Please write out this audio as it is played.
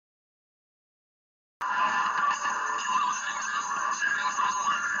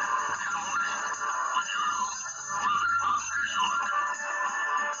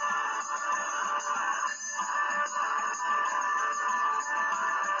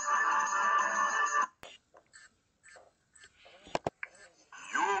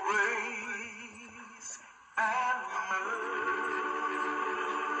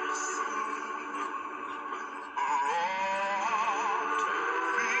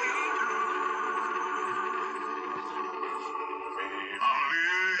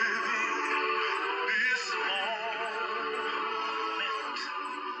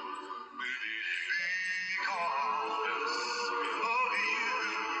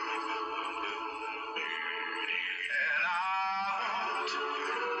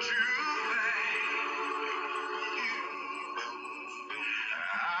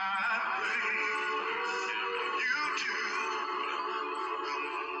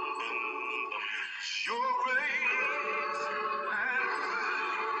Your grace and mercy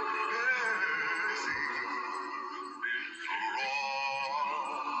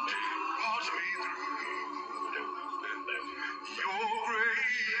brought me through. Your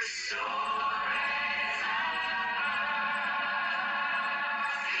grace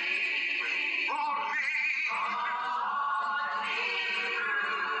brought me.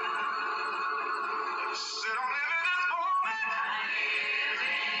 Said I'm living this moment.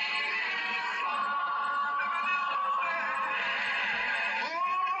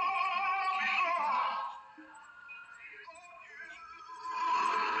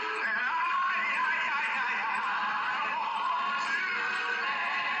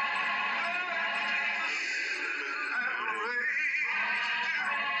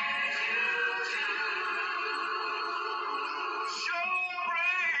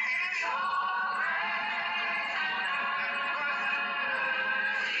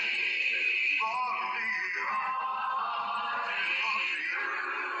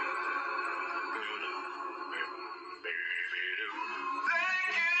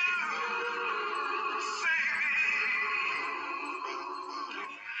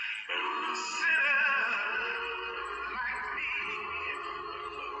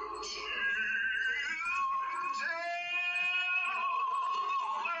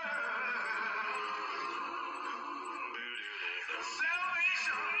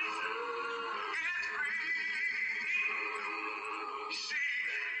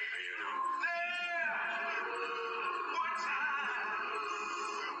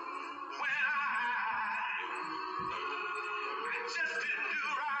 Just didn't do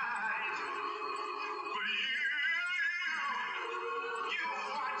right, but you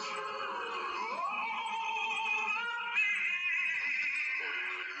watch over me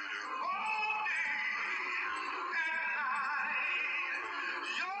all day and night.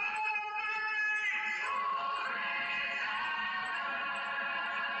 Your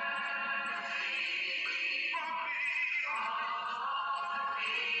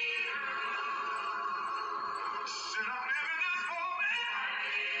said I'm living this moment.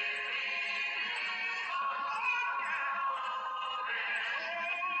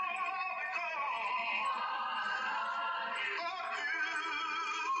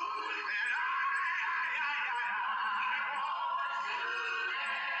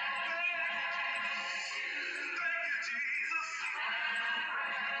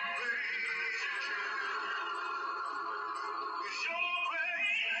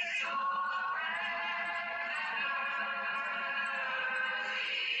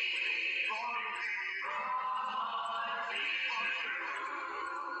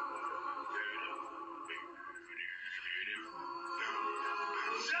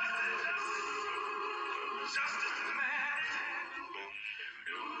 Justice demanded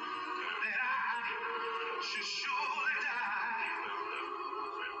that I should surely die.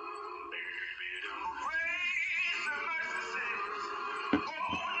 Grace and mercy says, oh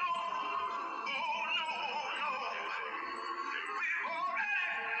no, oh no, no. We've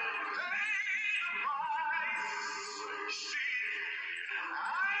already paid the price. See,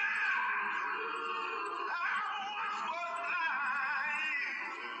 I once was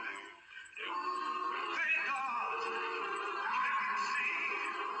blind. Thank God I can see.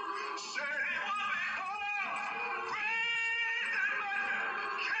 Said it was because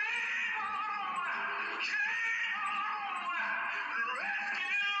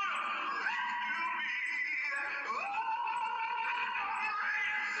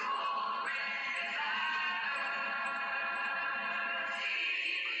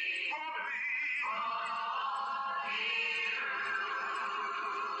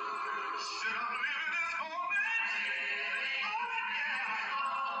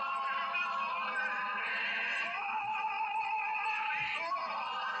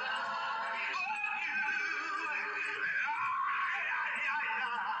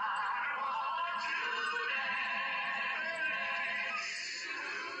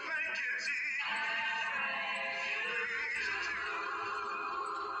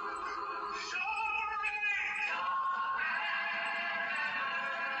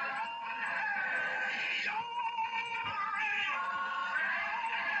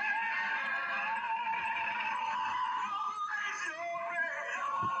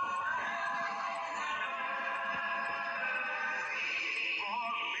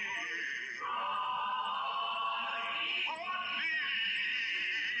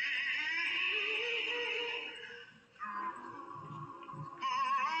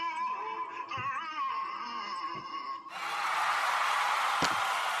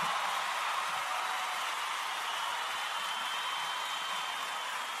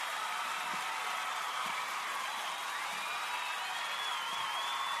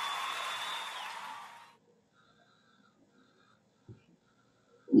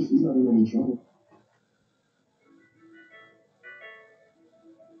Time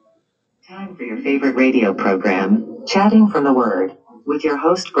for your favorite radio program, Chatting from the Word, with your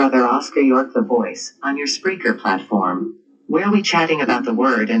host, Brother Oscar York the Voice, on your Spreaker platform. Where we chatting about the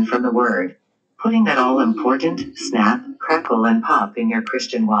Word and from the Word, putting that all important snap, crackle, and pop in your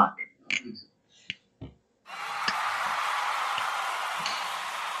Christian walk.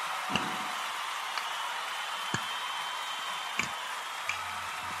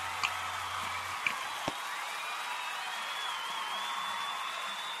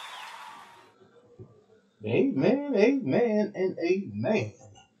 Amen, amen, and amen.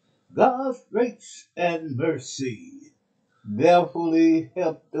 God's grace and mercy definitely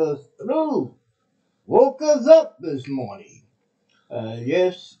helped us through. Woke us up this morning.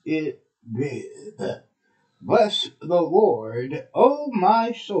 Yes, it did. Bless the Lord, oh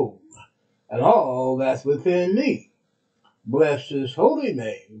my soul, and all that's within me. Bless his holy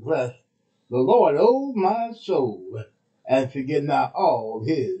name. Bless the Lord, oh my soul, and forget not all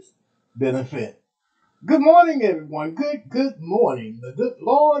his benefits. Good morning, everyone. Good morning. The good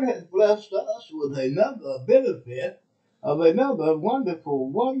Lord has blessed us with another benefit of another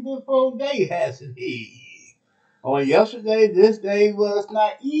wonderful day, hasn't he? On yesterday, this day was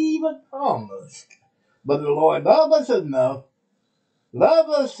not even promised. But the Lord loved us enough, loved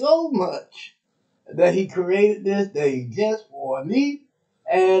us so much, that he created this day just for me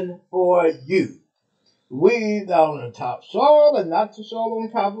and for you. We that on the top soil and not the soil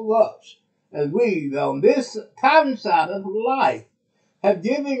on top of us. And we that on this time side of life have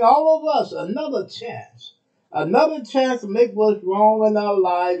given all of us another chance to make what's wrong in our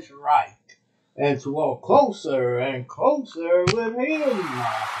lives right, and to walk closer and closer with him.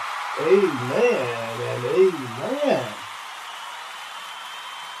 Amen and amen.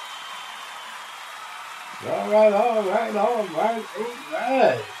 All right.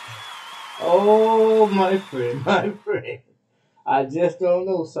 Oh, my friend. I just don't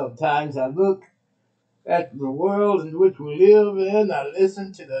know. Sometimes I look at the world in which we live in. I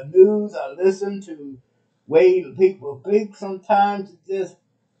listen to the news. I listen to way people think. Sometimes it just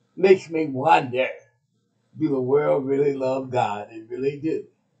makes me wonder, do the world really love God? It really do.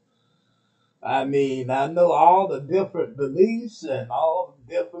 I mean, I know all the different beliefs and all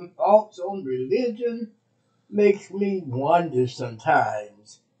the different thoughts on religion makes me wonder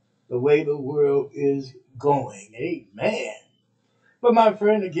sometimes the way the world is going. Amen. But my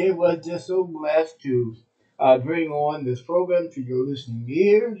friend, again, was just so blessed to bring on this program to your listening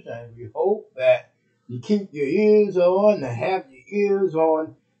ears, and we hope that you keep your ears on and have your ears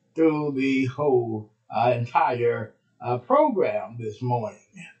on through the whole entire program this morning.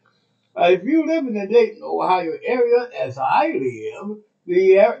 If you live in the Dayton, Ohio area, as I live,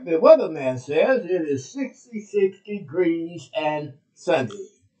 the weatherman says it is 66 degrees and sunny.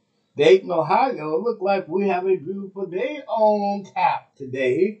 Dayton, Ohio, look like we have a beautiful day on tap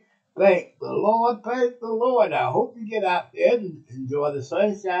today. Thank the Lord. I hope you get out there and enjoy the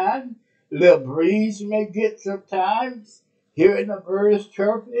sunshine. A little breeze you may get sometimes. Hearing the birds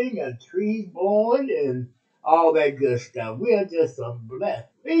chirping and trees blowing and all that good stuff. We are just some blessed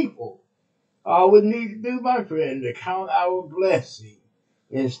people. All we need to do, my friend, is count our blessing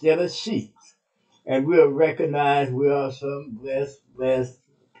instead of sheep. And we'll recognize we are some blessed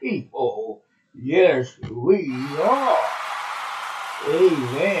people. Yes, we are.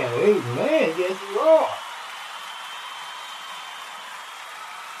 Amen. Yes, we are.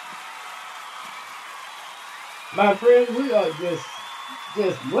 My friend, we are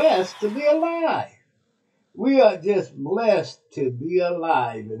just blessed to be alive. We are just blessed to be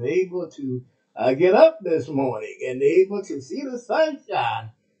alive and able to get up this morning and able to see the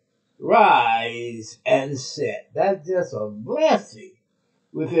sunshine rise and set. That's just a blessing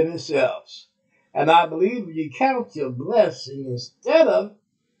within itself. And I believe if you count your blessing instead of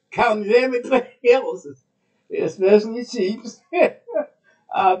counting everything else, especially sheep,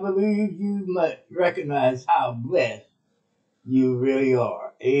 I believe you might recognize how blessed you really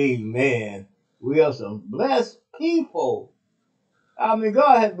are. Amen. We are some blessed people. I mean,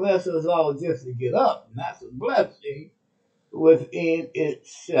 God has blessed us all just to get up, and that's a blessing within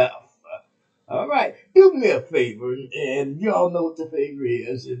itself. All right, do me a favor, and you all know what the favor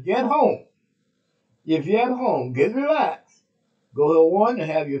is. If you're at home, get relaxed. Go to one and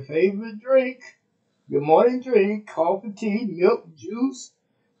have your favorite drink, your morning drink, coffee, tea, milk, juice,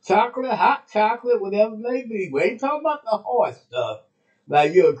 chocolate, hot chocolate, whatever it may be. We ain't talking about the hard stuff. Now,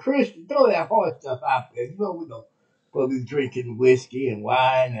 you're a Christian, throw that hard stuff out there. You know we don't be drinking whiskey and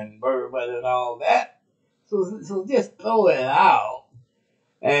wine and bourbon and all that. So just throw it out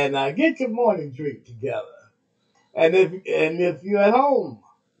and get your morning drink together. And if you're at home,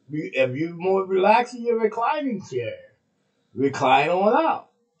 If you're more relaxed in your reclining chair, recline on out.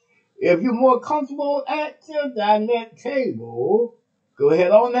 If you're more comfortable at your dining table, go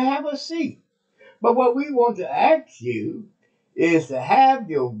ahead on and have a seat. But what we want to ask you is to have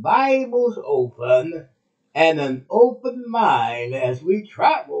your Bibles open and an open mind as we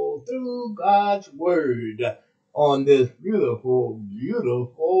travel through God's Word on this beautiful,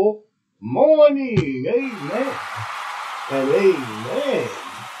 beautiful morning. Amen and amen.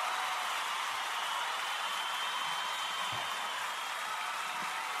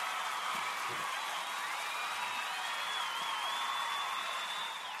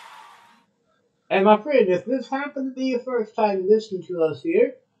 And my friend, if this happened to be your first time listening to us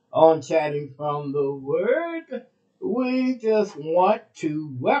here on Chatting from the Word, we just want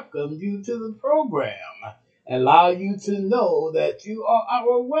to welcome you to the program and allow you to know that you are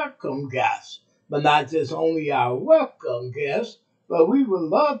our welcome guest. But not just only our welcome guest, but we would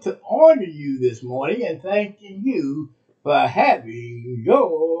love to honor you this morning and thanking you for having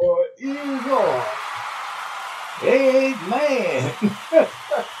your ears on. Amen.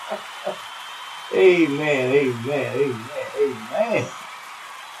 Amen, amen, amen, amen.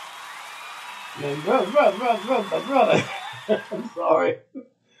 And brother, I'm sorry.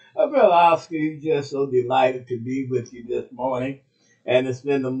 Brother Oscar, he's just so delighted to be with you this morning and to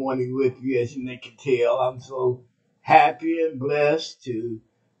spend the morning with you, as you can tell. I'm so happy and blessed to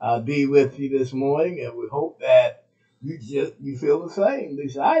be with you this morning, and we hope that you feel the same, at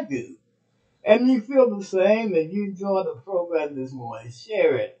least I do. And you feel the same and you enjoy the program this morning.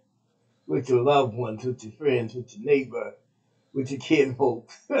 Share it with your loved ones, with your friends, with your neighbor, with your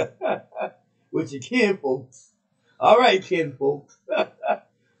kinfolks, with your kinfolks. All right, kinfolks.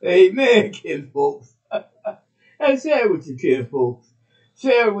 Amen, kinfolks. And share it with your kinfolks.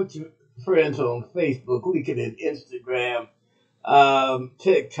 Share it with your friends on Facebook, LinkedIn, Instagram,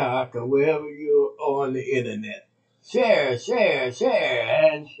 TikTok, or wherever you're on the internet. Share, share,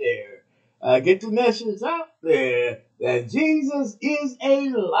 share, and share. Get the message out there that Jesus is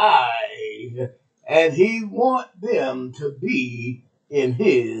alive and he wants them to be in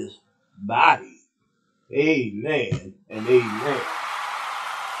his body. Amen and amen.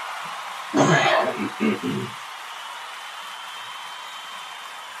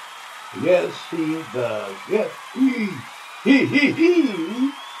 Yes, he does. Yes, he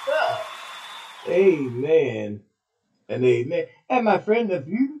does. Amen and amen. And my friend, if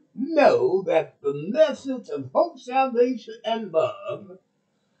you know that the message of hope, salvation, and love,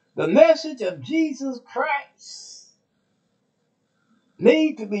 the message of Jesus Christ,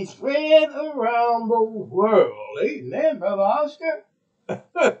 need to be spread around the world. Amen, Brother Oscar.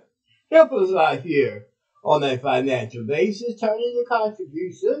 Help us out here on a financial basis. Turn in your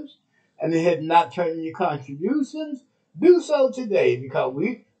contributions. And if you have not turned in your contributions, do so today, because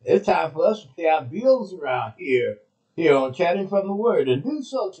it's time for us to pay our bills around here on Chatting from the Word, and do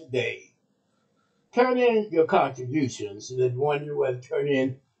so today. Turn in your contributions. And if you wonder whether to turn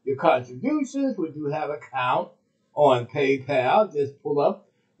in your contributions, we do have an account on PayPal. Just pull up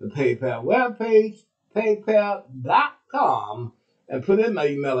the PayPal webpage, paypal.com, and put in my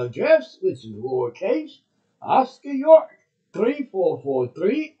email address, which is lowercase Oscar York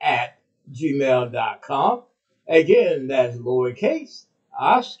 3443 at gmail.com. Again, that's lowercase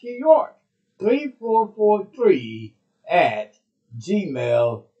Oscar York 3443 at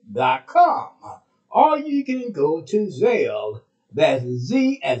gmail.com. Or you can go to Zelle. That's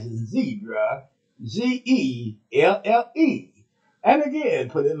Z as in zebra, ZELLE. And again,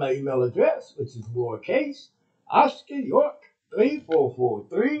 put in my email address, which is lowercase Oscar York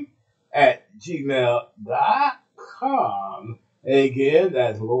 3443 at gmail.com. Again,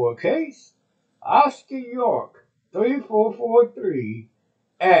 that's lowercase Oscar York 3443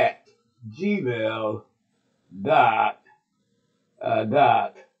 at gmail.com.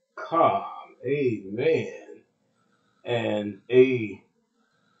 Amen and amen.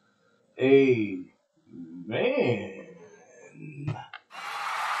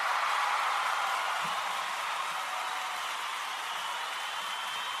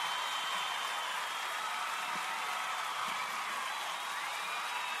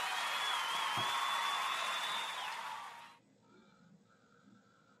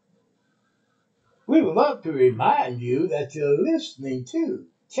 We would love to remind you that you're listening to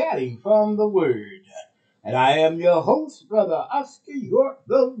Chatting from the Word. And I am your host, Brother Oscar York,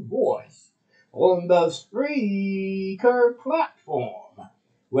 the voice, on the Spreaker platform,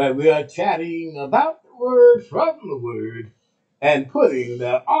 where we are chatting about the Word, from the Word, and putting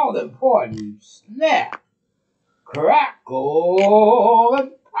the all-important snap, crackle,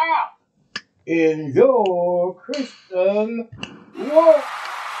 and pop in your Christian walk.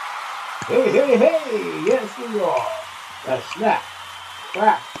 Hey, yes we are. That's snap,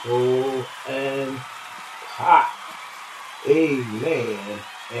 crackle, and pop. Amen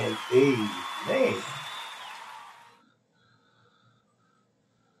and amen.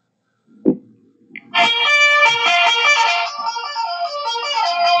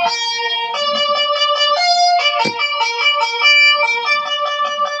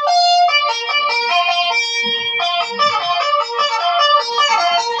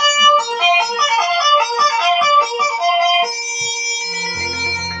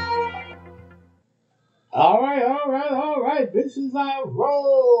 All right. This is our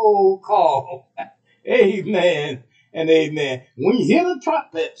roll call. Amen and amen. When you hear the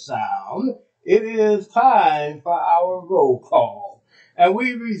trumpet sound, it is time for our roll call. And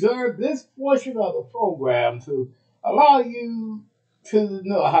we reserve this portion of the program to allow you to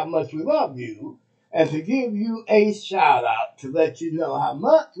know how much we love you and to give you a shout out to let you know how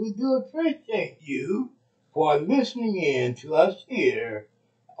much we do appreciate you for listening in to us here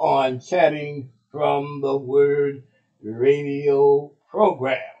on Chatting from the Word radio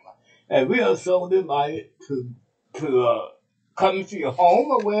program. And we are so delighted to come to your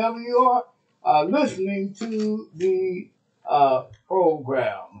home or wherever you are listening to the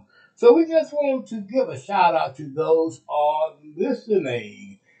program. So we just want to give a shout out to those who are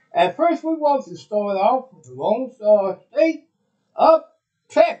listening. And first we want to start off with the Lone Star State of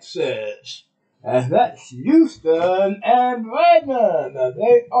Texas. And that's Houston and Brandon.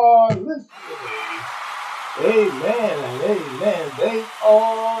 They are listening. Amen and amen. They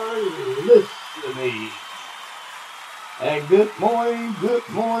are listening. And good morning to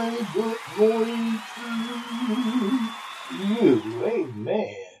you.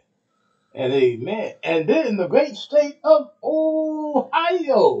 Amen and amen. And then in the great state of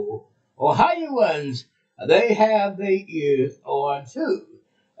Ohio, Ohioans, they have their ears on too.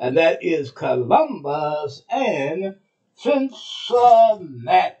 And that is Columbus and Cincinnati.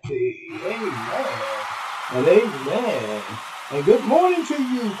 Amen and amen. And good morning to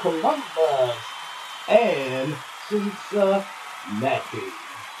you, Columbus and Cincinnati.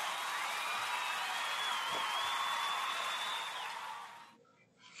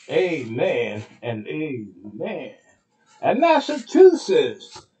 Amen and amen. And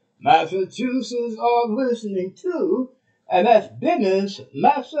Massachusetts are listening too, and that's Dennis,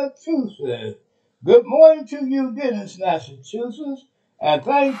 Massachusetts. Good morning to you, Dennis, Massachusetts, and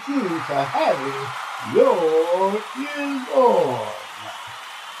thank you for having your ears on.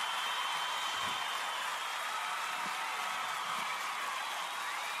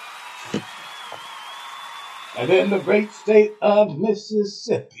 And in the great state of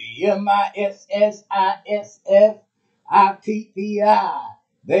Mississippi, Mississippi,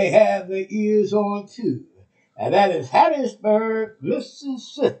 they have their ears on too. And that is Harrisburg,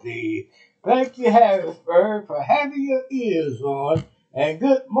 Mississippi. Thank you, Harrisburg, for having your ears on. And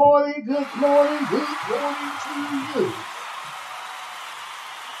good morning to you.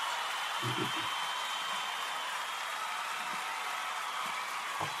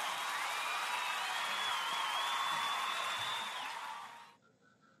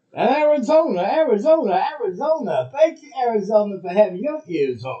 And Arizona. Thank you, Arizona, for having your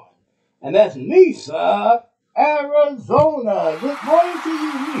ears on. And that's Nisa, Arizona. Good morning to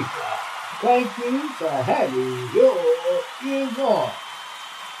you, Nisa. Thank you for having your ears on.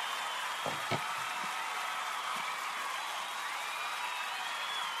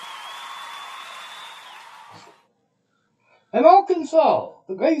 And Arkansas,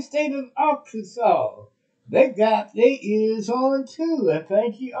 the great state of Arkansas, they got their ears on too. And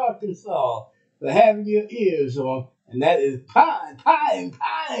thank you, Arkansas, for having your ears on. And that is Pine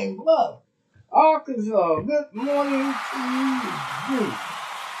Bluff, Arkansas. Good morning to you.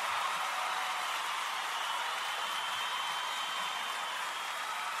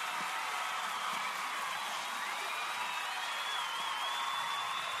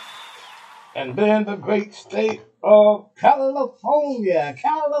 And then the great state of California.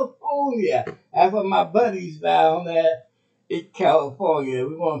 And for my buddies down there in California,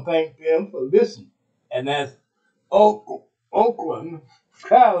 we want to thank them for listening. And that's Oakland,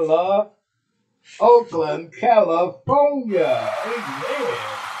 California. Amen.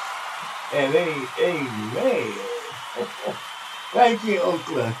 And amen. Thank you,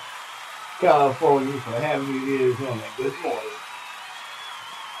 Oakland, California, for having me ears on that. Good morning.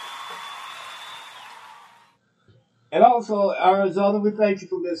 And also, Arizona, we thank you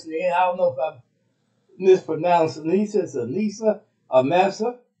for listening. I don't know if I mispronounced Anissa. It's Anissa or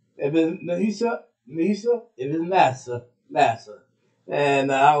Massa. If it's Anissa, if it's Massa.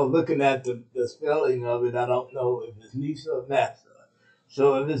 And I was looking at the spelling of it. I don't know if it's Nisa or Massa.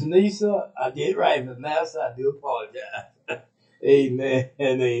 So if it's Nisa, I did right. If it's Massa, I do apologize. Amen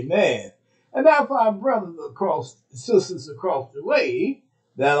and amen. And now for our brothers sisters across the way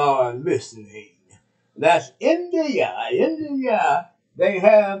that are listening. That's India. India, they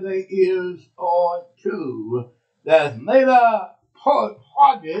have their ears on too. That's Leda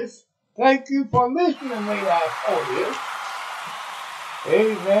Hodges. Thank you for listening, Leda Hodges.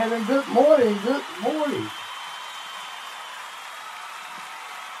 Amen and good morning, good morning.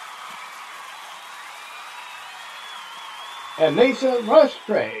 And Mason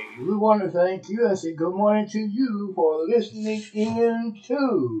Rustray, we want to thank you and say good morning to you for listening in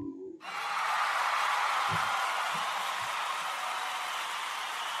too.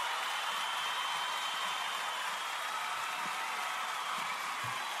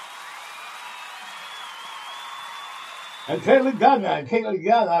 And Kaylee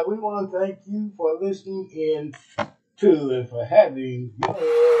Ghana, we want to thank you for listening in too and for having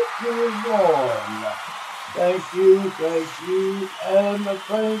your ears on. Thank you, and thank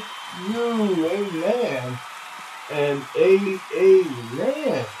you, amen, and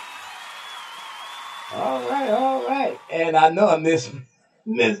amen. All right, and I know I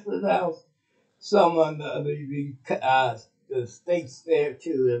mispronounced some of the states there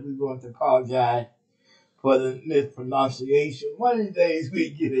too, and we want to apologize for the mispronunciation. One of these days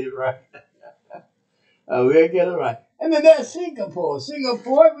we get it right. We'll get it right. And then there's Singapore.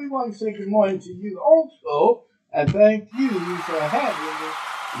 Singapore, we want to say good morning to you also, and thank you for having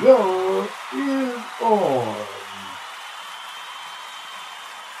your ears on.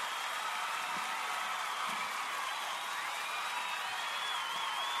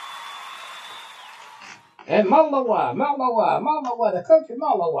 And Malachi, the country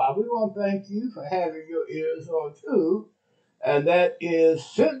Malachi, we want to thank you for having your ears on too. And that is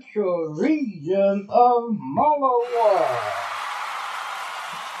Central Region of Malachi.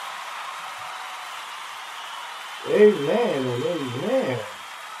 Amen and amen.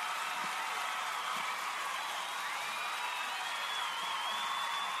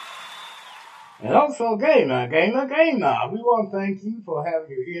 And also Gamer. We want to thank you for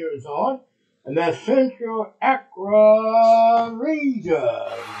having your ears on. And that's Central Accra Region.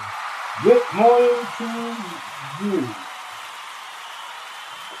 Good morning to you.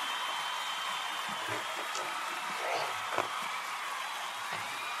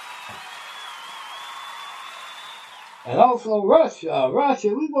 And also Russia,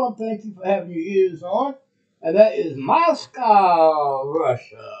 we want to thank you for having your ears on. And that is Moscow,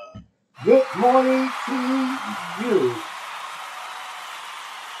 Russia. Good morning to you.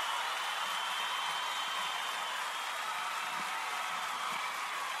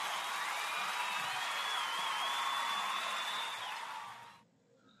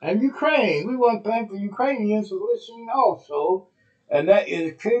 And Ukraine, we want to thank the Ukrainians for listening also. And that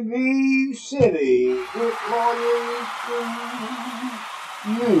is Kyiv City. Good morning to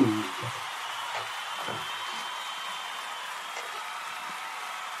you.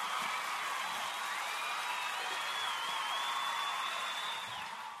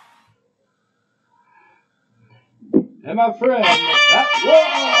 And my friend, that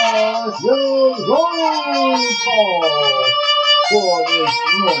was your roll call for this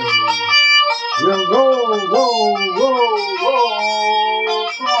morning. Your roll call.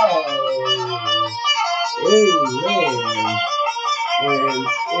 Amen. And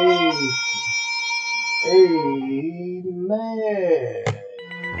amen.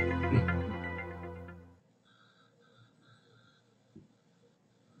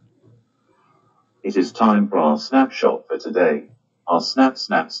 It is time for our snapshot for today. Our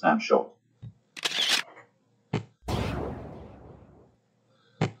snapshot.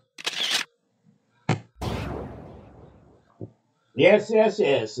 Yes.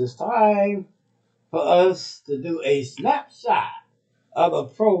 It's time for us to do a snapshot of a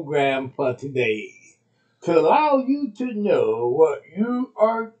program for today to allow you to know what you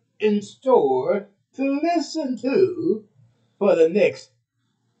are in store to listen to for the next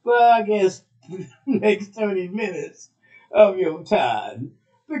 30 minutes of your time.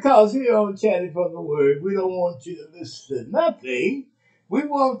 Because here on Chatting from the Word, we don't want you to listen to nothing. We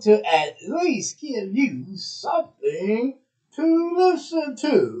want to at least give you something to listen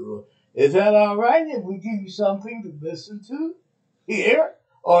to. Is that all right if we give you something to listen to here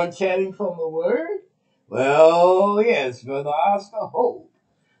on Chatting from the Word? Well, yes, Brother Oscar, hope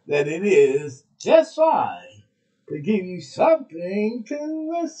that it is just fine to give you something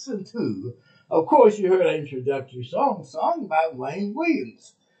to listen to. Of course, you heard an introductory song sung by Wayne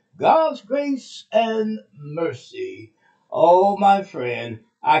Williams, God's Grace and Mercy. Oh, my friend,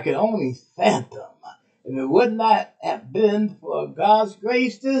 I can only fathom If it would not have been for God's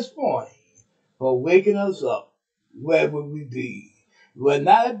grace this morning, for waking us up, where would we be? If it would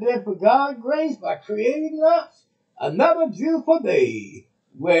not have been for God's grace by creating us another beautiful day,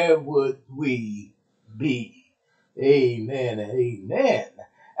 where would we be? Amen and amen.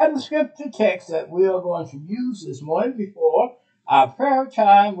 And the scripture text that we are going to use this morning before our prayer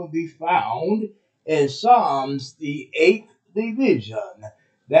time will be found in Psalms, the 8th division.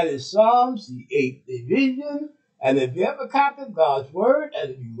 That is Psalms, the 8th division. And if you have a copy of God's Word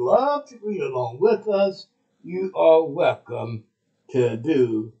and you love to read along with us, you are welcome to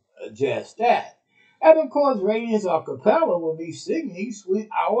do just that. And of course, Radiance Acapella will be singing Sweet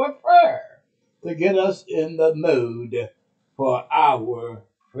Hour Prayer to get us in the mood for our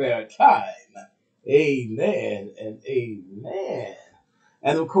prayer time. Amen and amen.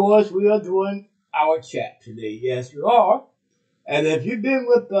 And of course, we are doing our chat today. Yes, you are. And if you've been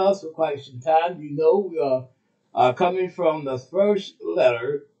with us for quite some time, you know we are coming from the first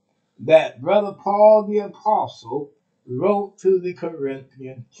letter that Brother Paul the Apostle wrote to the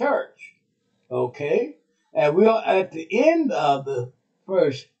Corinthian church. Okay? And we are at the end of the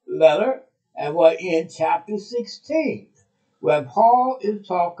first letter, and we're in chapter 16, where Paul is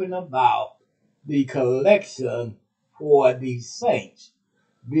talking about the collection for the saints.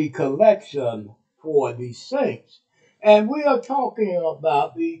 The collection for the saints. And we are talking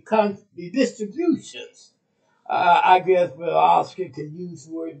about the distributions. I guess Brother Oscar could use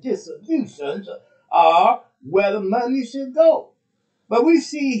the word distributions, are where the money should go. But we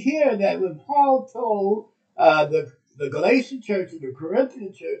see here that when Paul told the Galatian church and the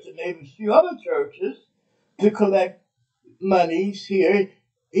Corinthian church and maybe a few other churches to collect monies here,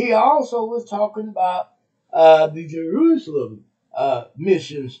 he also was talking about the Jerusalem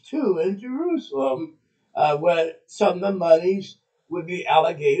missions too in Jerusalem, where some of the monies would be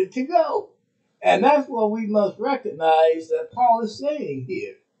allocated to go. And that's what we must recognize that Paul is saying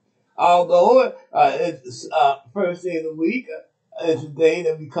here. Although it's first day of the week, it's a day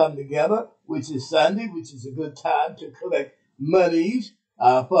that we come together, which is Sunday, which is a good time to collect monies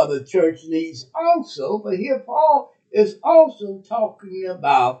for the church needs also. But here Paul is also talking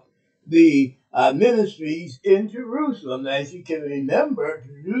about the ministries in Jerusalem. As you can remember,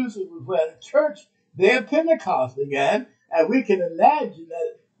 Jerusalem was where the church there at Pentecost began, and we can imagine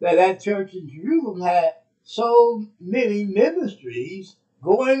that church in Jerusalem had so many ministries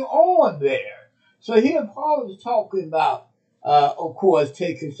going on there. So here Paul is talking about, of course,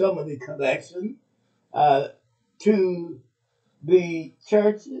 taking some of the collection to the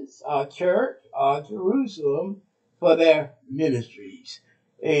churches, our church, our Jerusalem, for their ministries.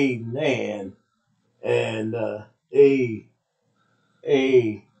 Amen. And amen.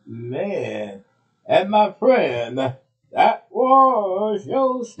 And my friend, that was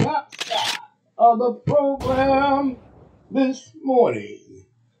your snapshot of the program this morning.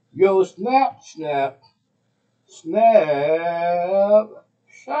 Your snap shot.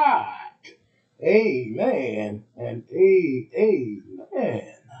 Amen and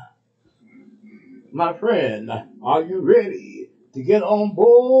amen. My friend, are you ready to get on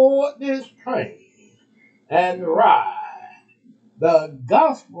board this train and ride the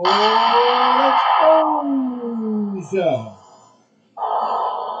gospel explosion?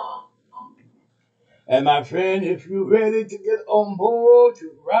 And my friend, if you're ready to get on board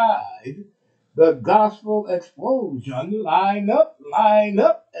to ride the gospel explosion, line up, and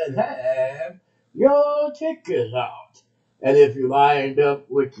have your tickets out. And if you lined up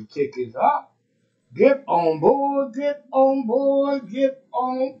with your tickets out, get on board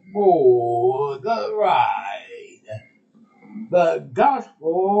the ride. The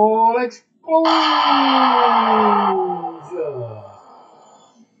gospel explosion.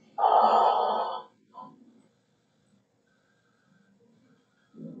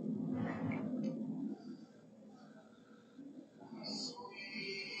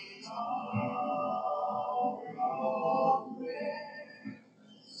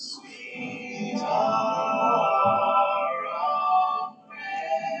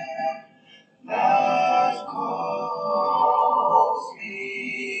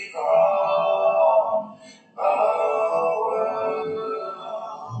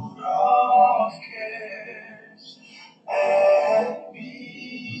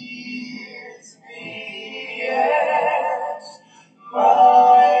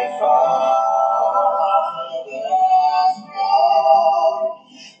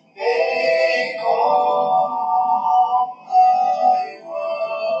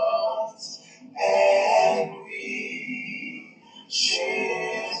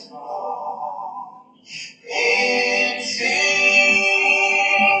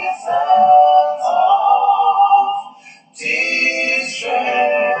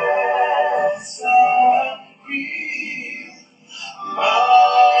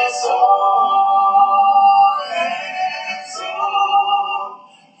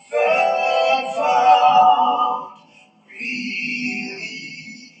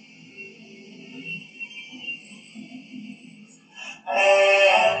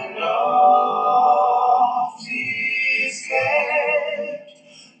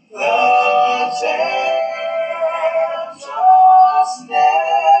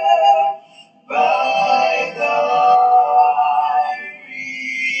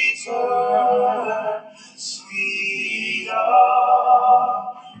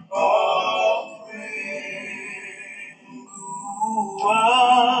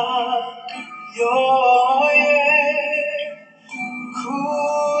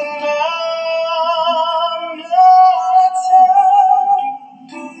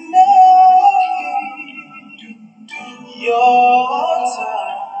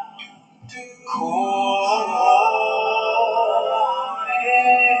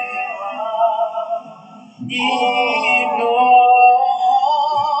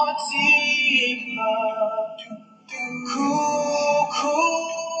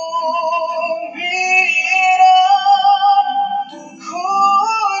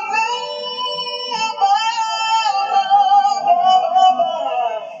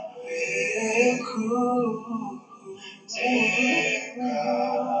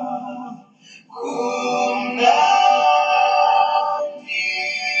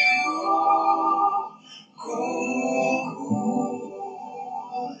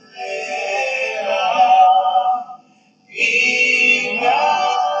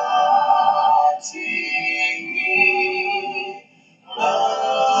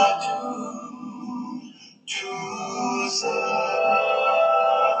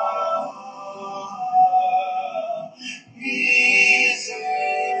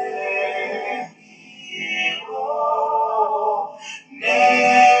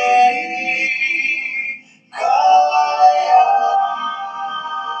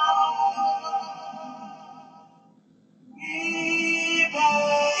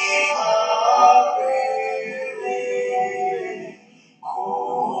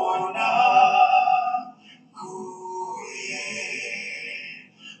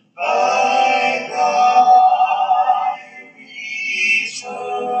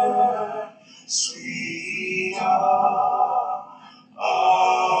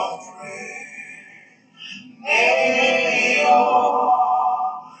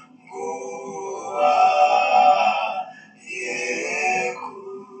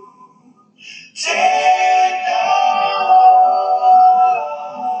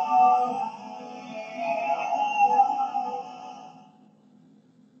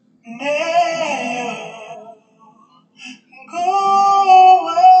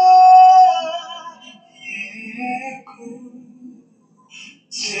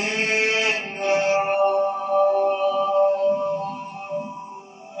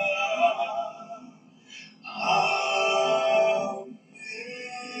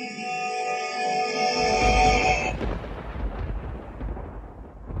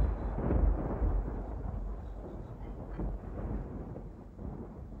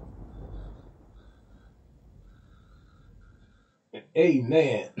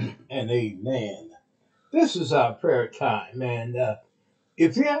 Amen and amen. This is our prayer time, and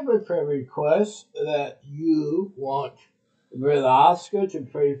if you have a prayer request that you want Brother Oscar to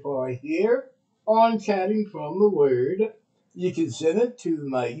pray for here on Chatting from the Word, you can send it to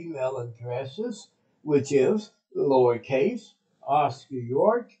my email addresses, which is lowercase Oscar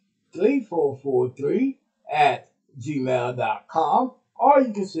York 3443 at gmail.com, or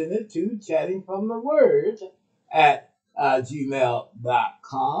you can send it to Chatting from the Word at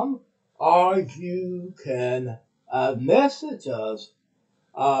gmail.com, or you can message us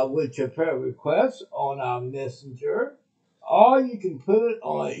with your prayer requests on our messenger, or you can put it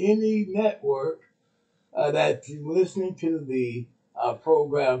on any network that you're listening to the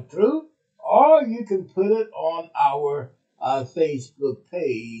program through, or you can put it on our Facebook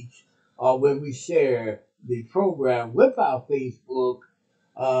page when we share the program with our Facebook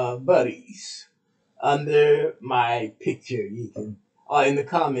buddies under my picture. You can, in the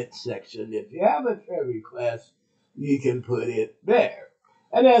comment section, if you have a prayer request, you can put it there.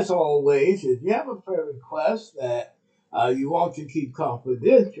 And as always, if you have a prayer request that you want to keep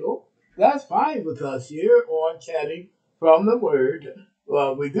confidential, that's fine with us here on Chatting from the Word.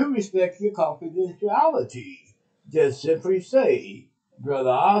 Well, we do respect your confidentiality. Just simply say,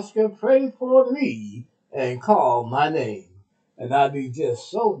 Brother Oscar, pray for me and call my name. And I'd be just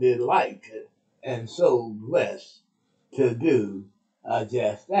so delighted and so blessed to do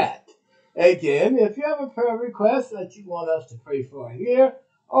just that. Again, if you have a prayer request that you want us to pray for here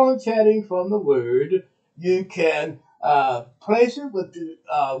on Chatting from the Word, you can place it with the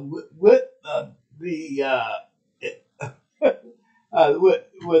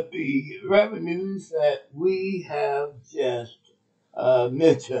with the revenues that we have just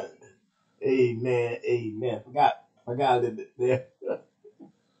mentioned. Amen. Amen. Forgot a little bit there.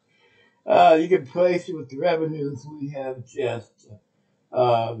 You can place it with the revenues we have just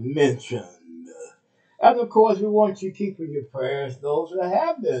mentioned. And of course, we want you keeping your prayers, those that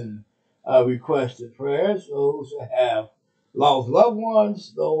have been requested prayers, those that have lost loved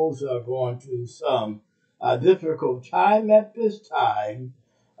ones, those that are going through some difficult time at this time,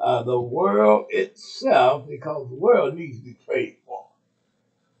 the world itself, because the world needs to be prayed for.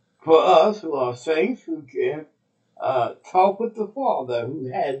 For us who are saints who can talk with the Father, who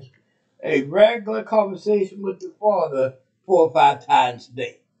has a regular conversation with the Father 4 or 5 times a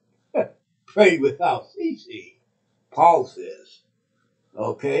day. Pray without ceasing, Paul says.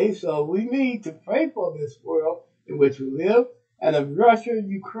 Okay, so we need to pray for this world in which we live, and of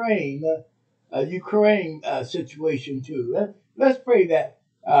Russia-Ukraine situation too. Let's pray that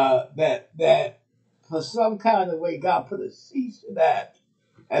for some kind of way God put a cease to that,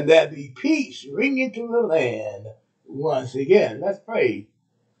 and that be peace ring into the land once again. Let's pray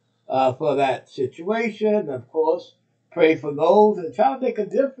for that situation. Of course, pray for those that try to make a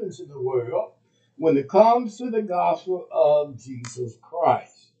difference in the world when it comes to the gospel of Jesus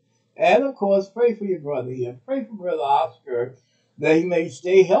Christ. And of course, pray for your brother here. Pray for Brother Oscar that he may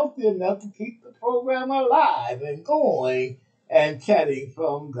stay healthy enough to keep the program alive and going and chatting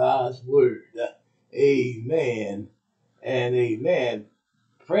from God's Word. Amen and amen.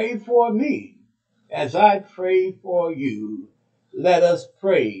 Pray for me as I pray for you. Let us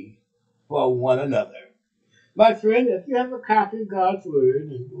pray for one another. My friend, if you have a copy of God's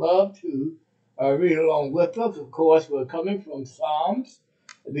Word and love to read along with us, of course, we're coming from Psalms,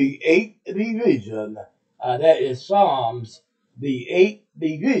 the 8th division. That is Psalms, the 8th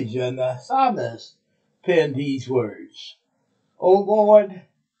division. The psalmist penned these words. O Lord,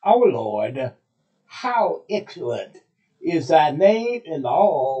 our Lord, how excellent is thy name in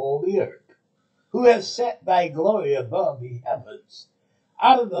all the earth, who has set thy glory above the heavens.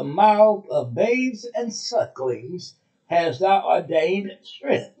 Out of the mouth of babes and sucklings hast thou ordained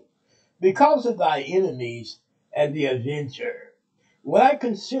strength, because of thy enemies and the avenger. When I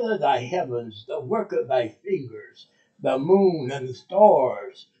consider thy heavens, the work of thy fingers, the moon and the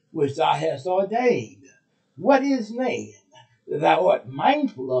stars which thou hast ordained, what is man that thou art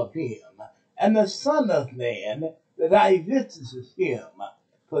mindful of him, and the Son of Man that thou visitest him?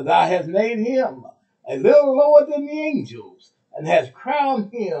 For thou hast made him a little lower than the angels, and hast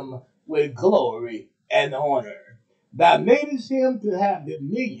crowned him with glory and honor. Thou madest him to have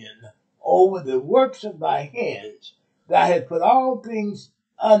dominion over the works of thy hands. Thou hast put all things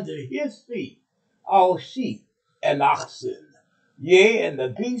under his feet, all sheep and oxen, yea, and the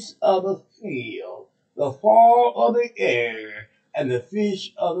beasts of the field, the fowl of the air, and the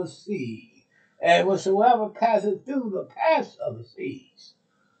fish of the sea, and whatsoever passeth through the paths of the seas.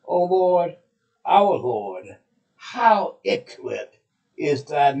 O Lord, our Lord, how excellent is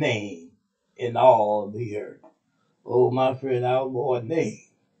thy name in all the earth. Oh, my friend, our Lord's name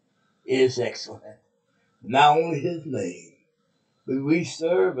is excellent. Not only his name, but we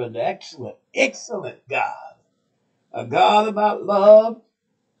serve an excellent, excellent God. A God about love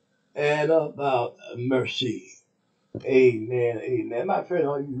and about mercy. Amen, amen. My friend,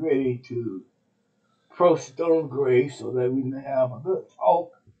 are you ready to approach the throne of grace so that we may have a good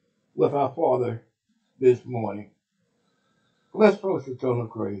talk with our Father this morning? Let's approach the throne of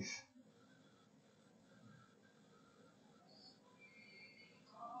grace.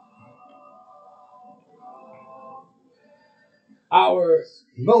 Our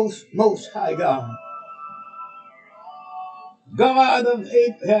most high God, God of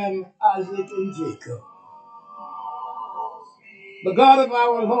Abraham, Isaac, and Jacob, the God of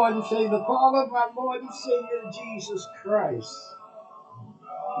our Lord and Savior, the Father of our Lord and Savior, Jesus Christ,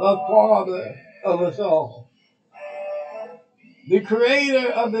 the Father of us all, the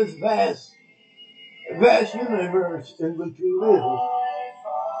Creator of this vast universe in which we live.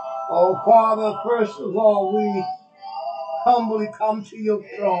 Oh, Father, first of all, we humbly come to your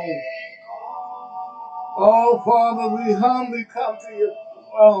throne. Oh, Father, we humbly come to your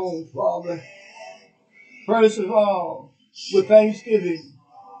throne, Father. First of all, with thanksgiving.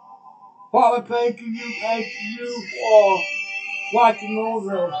 Father, thank you for watching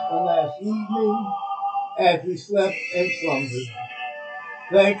over us the last evening as we slept and slumbered.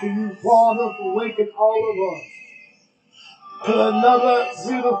 Thank you, Father, for waking all of us to another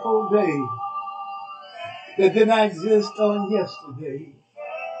beautiful day that did not exist on yesterday.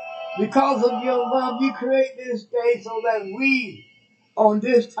 Because of your love, you create this day so that we, on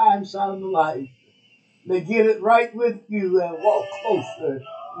this time side of life, may get it right with you and walk closer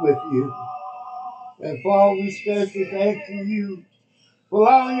with you. And Father, we especially thank you for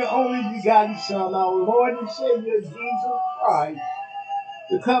allowing your only begotten Son, our Lord and Savior, Jesus Christ,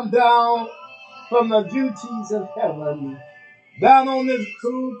 to come down from the beauties of heaven, down on this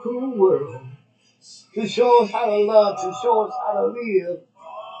cruel world, to show us how to love, to show us how to live,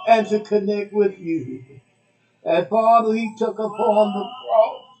 and to connect with you. And Father, he took upon the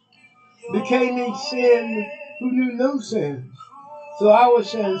cross, became a sin who knew no sins, so our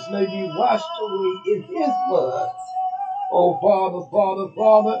sins may be washed away in his blood. Oh,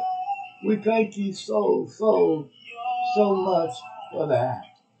 Father, we thank you so much for that.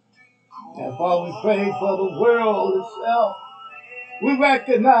 And Father, we pray for the world itself. We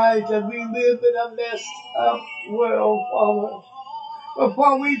recognize that we live in a messed up world, Father. But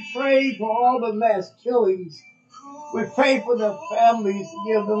Father, we pray for all the mass killings. We pray for the families to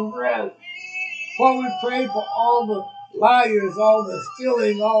give them rest. Father, we pray for all the liars, all the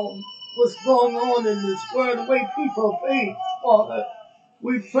stealing, all what's going on in this world, the way people think, Father.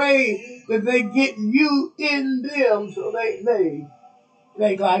 We pray that they get you in them so they may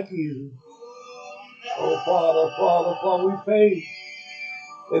think like you. Oh, Father, we pray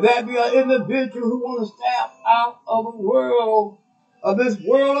that that be an individual who want to step out of the world, of this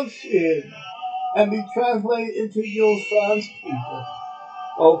world of sin, and be translated into your Son's people.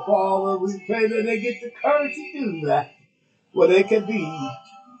 Oh, Father, we pray that they get the courage to do that, where they can be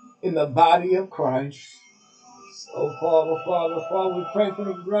in the body of Christ. Oh, Father, we pray for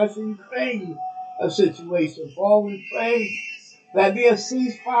the Russia-Ukraine situation. Father, we pray that there be a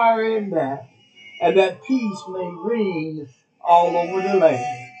ceasefire in that, and that peace may reign all over the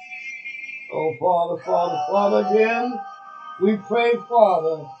land. Oh, Father, again, we pray,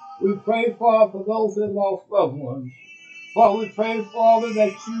 Father, for those that lost loved ones. Father, we pray, Father,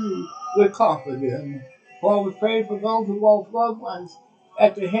 that you will comfort them. Father, we pray for those who lost loved ones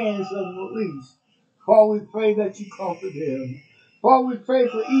at the hands of the police. Father, we pray that you comfort them. Father, we pray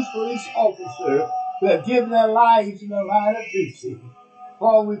for each police officer who have given their lives in the line of duty.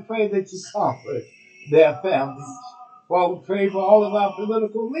 Father, we pray that you comfort their families. Father, we pray for all of our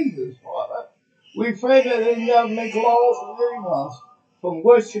political leaders, Father. We pray that they never make laws forbidding us from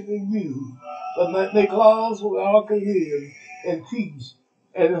worshiping you, but make laws where we all can live in peace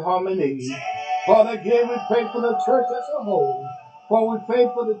and in harmony. Father, again, we pray for the church as a whole. Father, we pray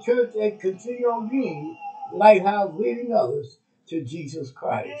for the church that continue on being lighthouse leading others to Jesus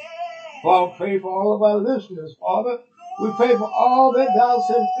Christ. Father, pray for all of our listeners, Father. We pray for all their doubts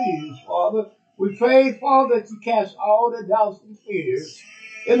and fears, Father. We pray, Father, that you cast all the doubts and fears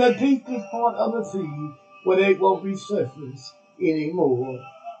in the deepest part of the sea where they won't resurface anymore.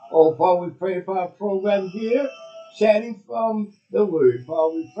 Oh, Father, we pray for our program here, chatting from the Word.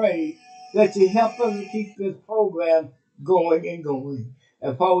 Father, we pray that you help us to keep this program going and going.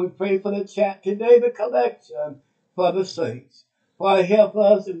 And Father, we pray for the chat today, the collection for the saints. Father, help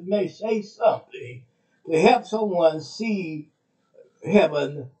us if we may say something to help someone see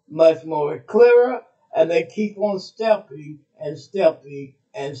heaven much more clearer, and they keep on stepping and stepping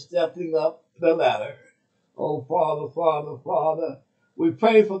and stepping up the ladder. Oh, Father, we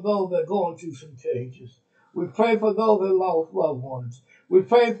pray for those that are going through some changes. We pray for those that lost loved ones. We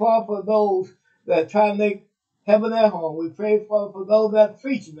pray for those that try to make heaven their home. We pray for those that are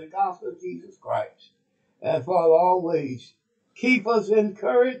preaching the gospel of Jesus Christ. And Father, always keep us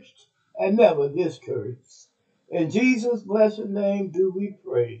encouraged and never discouraged. In Jesus' blessed name do we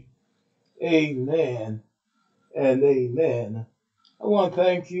pray. Amen and amen. I want to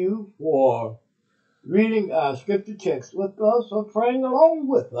thank you for reading our scripture text with us or praying along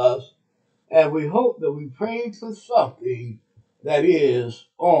with us. And we hope that we prayed for something that is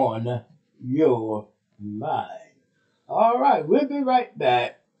on your mind. All right, we'll be right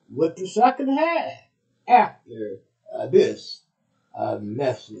back with the second half after this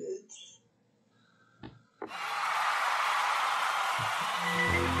message.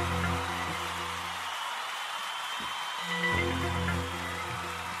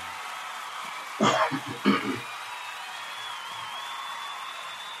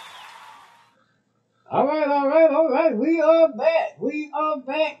 All right. We are back.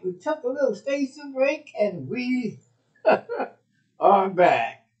 We took a little station break and we are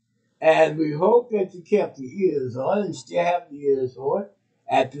back. And we hope that you kept your ears on and still have your ears on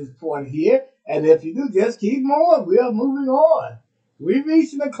at this point here. And if you do, just keep on. We are moving on. We're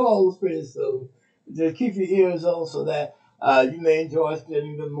reaching the close pretty soon. Just keep your ears on so that you may enjoy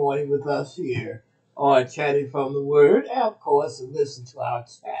spending the morning with us here on Chatting from the Word. And, of course, listen to our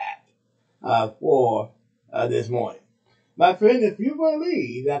chat for this morning. My friend, if you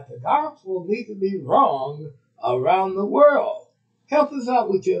believe that the gospel needs to be wrong around the world, help us out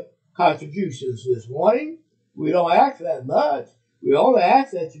with your contributions this morning. We don't ask that much. We only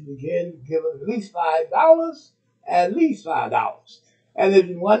ask that you begin to give us at least $5. And if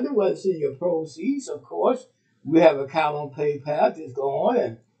you wonder what's in your proceeds, of course, we have an account on PayPal. Just go on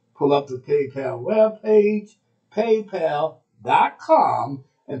and pull up the PayPal webpage, paypal.com,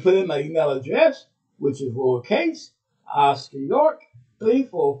 and put in my email address, which is lowercase, Oscar York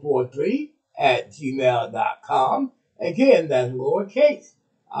 3443 at gmail.com. Again, that's lowercase,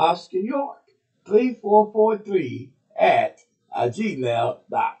 Oscar York 3443 at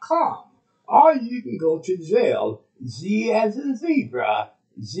gmail.com. Or you can go to Zelle, Z as in zebra,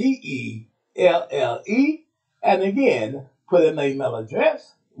 Zelle, and again, put in my email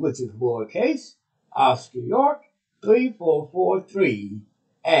address, which is lowercase, Oscar York 3443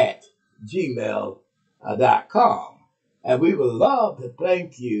 at gmail.com. And we would love to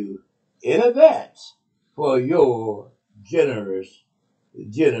thank you in advance for your generous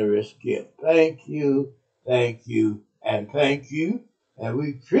gift. Thank you, and thank you. And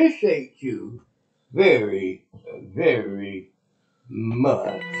we appreciate you very, very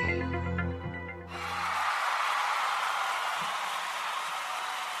much.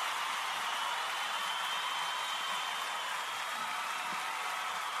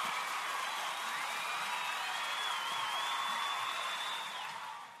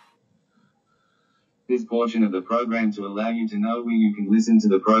 This portion of the program to allow you to know where you can listen to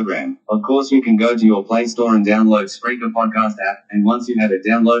the program. Of course, you can go to your Play Store and download Spreaker podcast app, and once you have it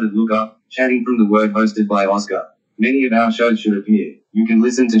downloaded, look up Chatting from the Word hosted by Oscar. Many of our shows should appear. You can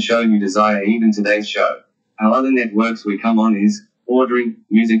listen to show you desire, even today's show. Our other networks we come on is Audrey,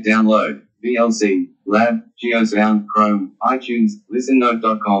 Music Download, VLC, Lab, GeoSound, Chrome, iTunes,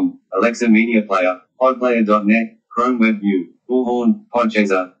 ListenNote.com, Alexa Media Player, PodPlayer.net, Chrome Web View, Bullhorn,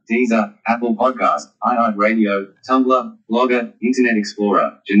 Podchaser, Deezer, Apple Podcast, iHeartRadio, Tumblr, Blogger, Internet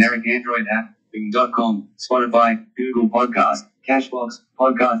Explorer, generic Android app, Bing.com, Spotify, Google Podcast, Cashbox,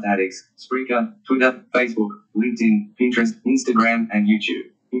 Podcast Addicts, Spreaker, Twitter, Facebook, LinkedIn, Pinterest, Instagram, and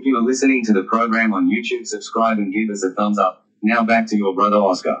YouTube. If you are listening to the program on YouTube, subscribe and give us a thumbs up. Now back to your brother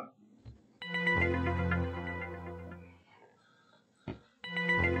Oscar.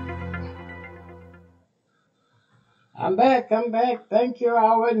 I'm back. Thank you,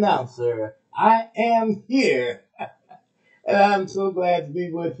 our announcer. I am here. And I'm so glad to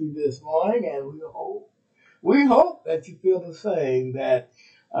be with you this morning, and we hope that you feel the same, that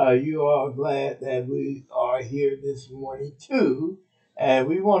you are glad that we are here this morning too. And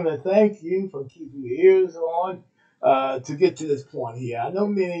we want to thank you for keeping your ears on to get to this point here. I know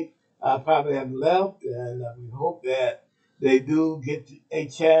many probably have left, and we hope that they do get a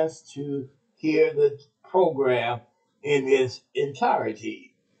chance to hear the program in its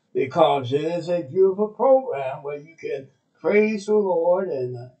entirety, because it is a beautiful program where you can praise the Lord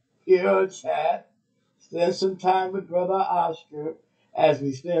and hear a chat, spend some time with Brother Oscar as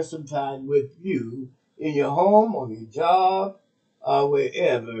we spend some time with you in your home, on your job,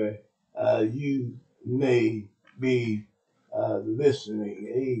 wherever you may be listening.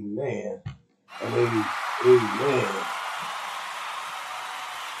 Amen. And amen.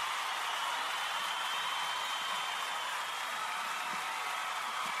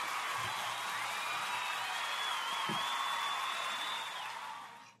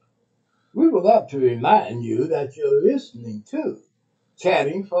 We would love to remind you that you're listening to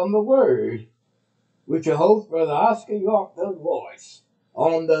Chatting from the Word with your host, Brother Oscar York, the voice,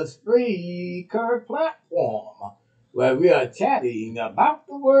 on the Spreaker platform, where we are chatting about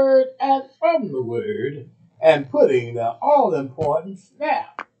the Word and from the Word, and putting the all-important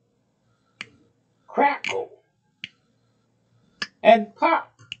snap, crackle, and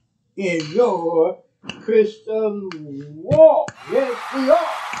pop in your Christian walk. Yes, we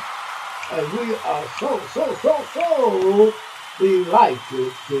are. And we are so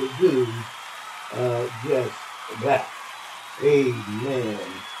delighted to do just that. Amen.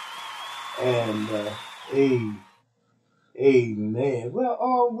 And amen. Where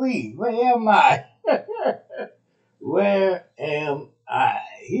are we? Where am I? Where am I?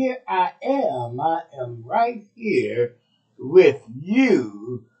 Here I am. I am right here with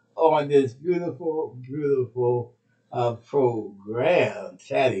you on this beautiful program,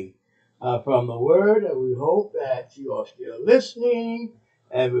 chatting from the Word, and we hope that you are still listening,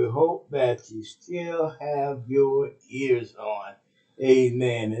 and we hope that you still have your ears on.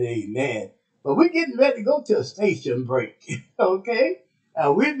 Amen and amen. But we're getting ready to go to a station break, okay?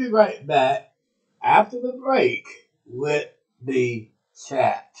 And we'll be right back after the break with the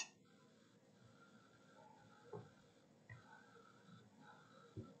chat.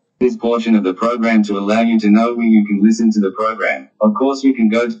 This portion of the program to allow you to know where you can listen to the program. Of course, you can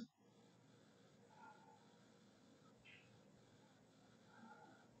go to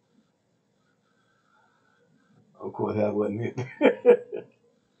Of course, that wasn't it.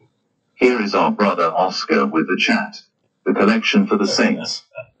 Here is our brother Oscar with the chat. The collection for the saints.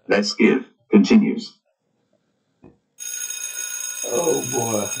 Let's give continues. Oh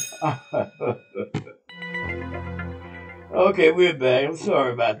boy. Okay, we're back. I'm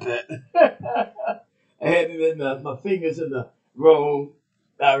sorry about that. I had it in my fingers in the wrong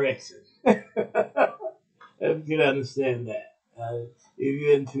direction. If you can understand that. If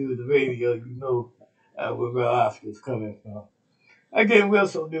you're into the radio, you know where Oscar is coming from. Again, we're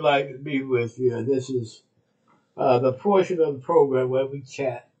so delighted to be with you. This is the portion of the program where we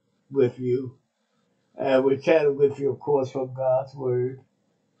chat with you And we're chatting with you, of course, from God's Word.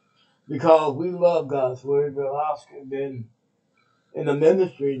 Because we love God's Word. Brother Oscar has been in the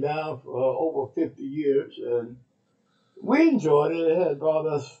ministry now for over 50 years. And we enjoyed it. It has brought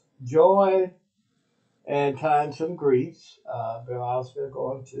us joy and times some griefs. Brother Oscar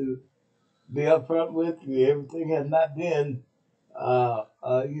going to be upfront with you. Everything has not been,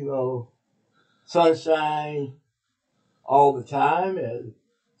 sunshine all the time, and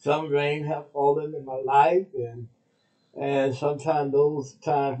some rain have fallen in my life, and sometimes those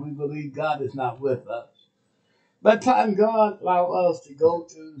times we believe God is not with us. But time God allow us to go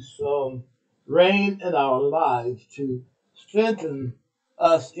through some rain in our lives to strengthen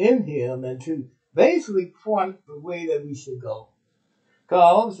us in Him and to basically point the way that we should go.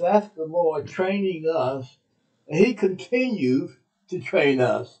 Because that's the Lord training us, and He continues to train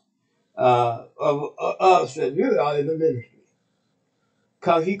us, of us that really are in the ministry.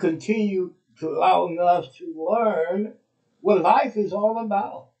 Because He continued to allowing us to learn what life is all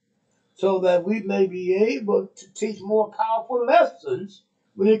about, so that we may be able to teach more powerful lessons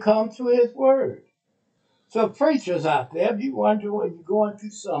when it comes to His Word. So preachers out there, if you wonder when you're going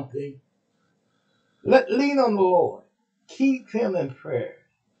through something, lean on the Lord. Keep Him in prayer.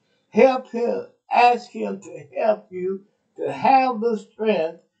 Help Him, ask Him to help you to have the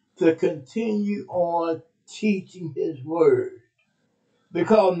strength to continue on teaching His Word.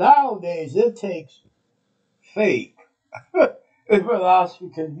 Because nowadays it takes faith. If Brother Oscar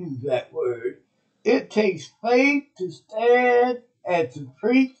can use that word, it takes faith to stand and to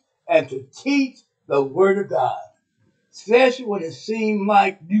preach and to teach the Word of God. Especially when it seems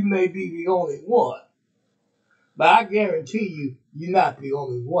like you may be the only one. But I guarantee you, you're not the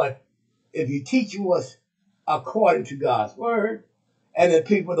only one. If you teach what's according to God's Word, and then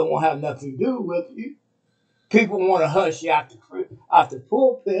people don't want to have nothing to do with you, people want to hush you out the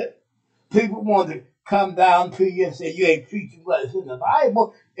pulpit. People want to come down to you and say you ain't preaching what's in the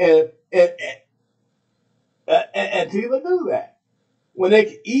Bible, and people do that. When they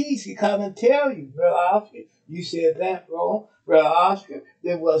can easily come and tell you, Brother Oscar, you said that wrong. Brother Oscar,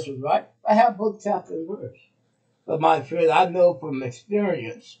 that wasn't right. I have book, chapter, and verse. But my friend, I know from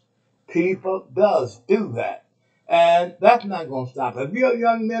experience, people does do that. And that's not going to stop. If you're a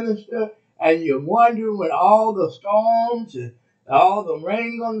young minister and you're wondering when all the storms and all the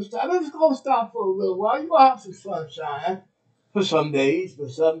rain going to stop, it's going to stop for a little while. You're going to have some sunshine for some days,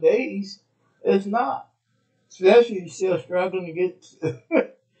 but some days it's not. Especially if you're still struggling to get,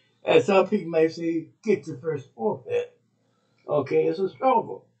 as some people may say, get to first pulpit. Okay, it's a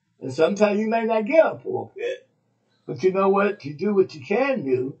struggle. And sometimes you may not get a pulpit. But you know what? You do what you can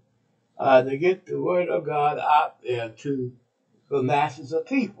do to get the Word of God out there to the masses of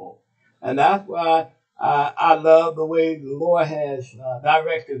people. And that's why I love the way the Lord has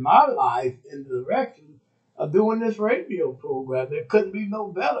directed my life in the direction of doing this radio program. There couldn't be no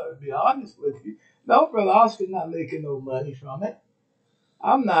better, to be honest with you. No, Brother Oscar's not making no money from it.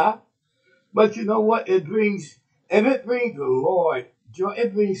 I'm not. But you know what? If it brings the Lord joy,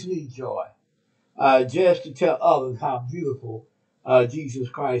 it brings me joy. Just to tell others how beautiful Jesus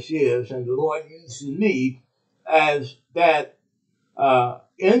Christ is. And the Lord uses me as that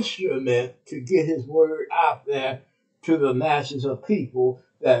instrument to get His Word out there to the masses of people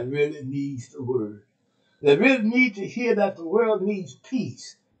that really needs the Word. They really need to hear that the world needs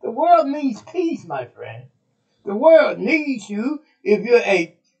peace. The world needs peace, my friend. The world needs you if you're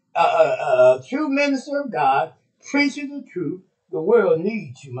a true minister of God, preaching the truth. The world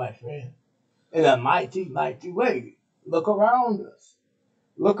needs you, my friend, in a mighty, mighty way. Look around us.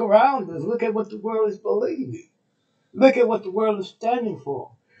 Look around us. Look at what the world is believing. Look at what the world is standing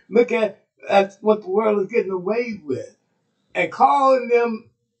for. Look at what the world is getting away with. And calling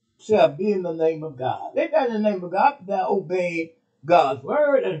themselves be in the name of God. They got in the name of God, but they're obeying God's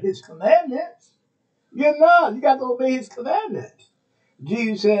word and His commandments. You're not. You got to obey His commandments.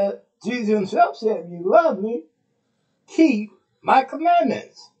 Jesus Himself said, if you love me, keep my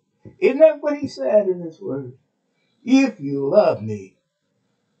commandments. Isn't that what He said in His word? If you love me,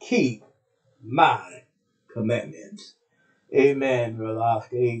 keep my commandments. Amen, Brother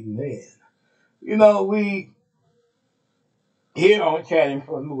Oscar. Amen. You know, we here on Chatting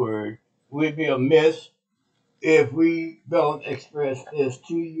from the Word, we'd be amiss if we don't express this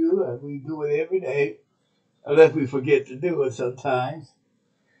to you, and we do it every day, unless we forget to do it sometimes.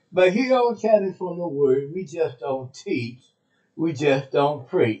 But here on Chatting from the Word, we just don't teach, we just don't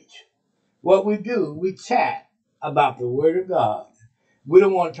preach. What we do, we chat about the Word of God. We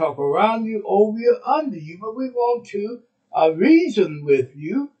don't want to talk around you, over you, under you, but we want to reason with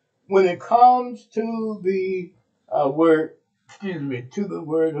you when it comes to the to the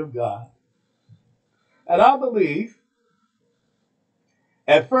Word of God. And I believe,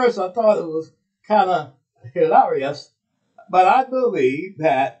 at first I thought it was kind of hilarious, but I believe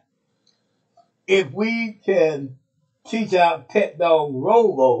that if we can teach our pet dog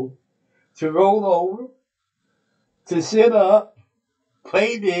Rolo to roll over, to sit up,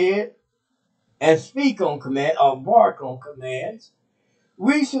 play dead, and speak on command or bark on commands,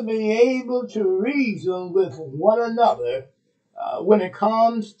 we should be able to reason with one another when it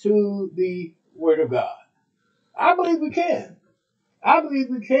comes to the Word of God. I believe we can. I believe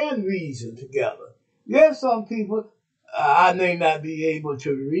we can reason together. Yes, some people I may not be able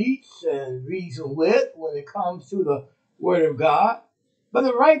to reach and reason with when it comes to the Word of God, but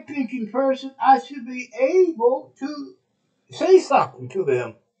the right thinking person, I should be able to say something to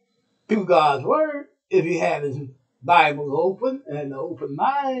them through God's Word if he has his Bible open and an open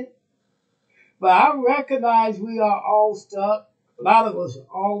mind. But I recognize we are all stuck. A lot of us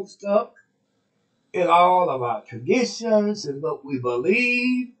are all stuck in all of our traditions and what we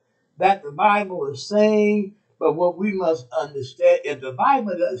believe that the Bible is saying. But what we must understand, if the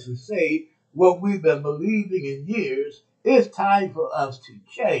Bible doesn't say what we've been believing in years, it's time for us to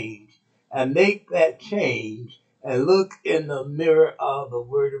change and make that change and look in the mirror of the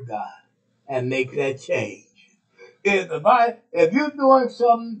Word of God and make that change. If you're doing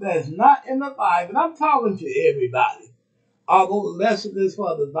something that's not in the Bible, and I'm talking to everybody, although the lesson is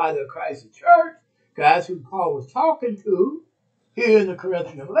for the body of Christ the church, because that's who Paul was talking to here in the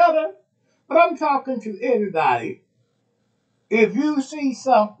Corinthian letter, but I'm talking to everybody. If you see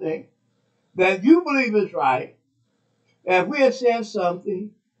something that you believe is right, and if we have said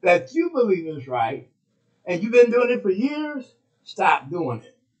something that you believe is right, and you've been doing it for years, stop doing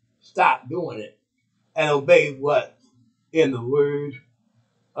it. Stop doing it. And obey what? In the Word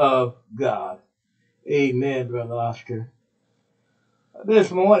of God. Amen, Brother Oscar.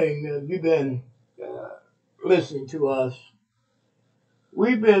 This morning, you've been listening to us.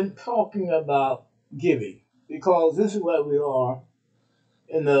 We've been talking about giving because this is where we are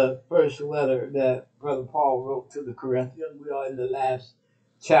in the first letter that Brother Paul wrote to the Corinthians. We are in the last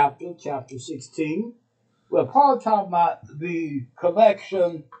chapter, chapter 16, where Paul talked about the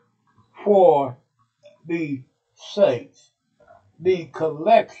collection for the saints, the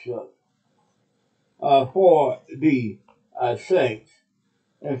collection for the saints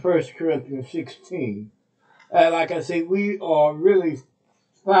in 1 Corinthians 16. And like I say, we are really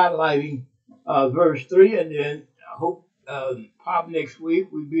spotlighting verse 3, and then I hope probably next week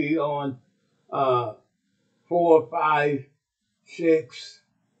we'll be on 4, 5, 6,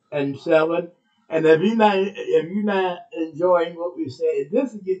 and 7. And if you're not enjoying what we say, if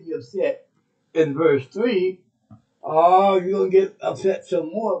this is getting you upset in verse 3, oh, you're going to get upset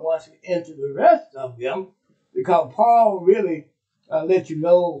some more once we enter the rest of them, because Paul really let you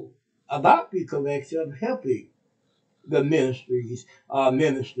know about the collection of helping the ministers,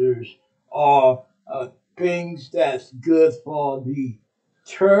 or things that's good for the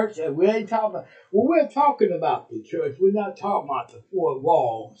church. And we ain't talking about, when we're talking about the church, we're not talking about the four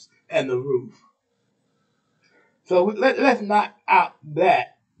walls and the roof. So let's knock out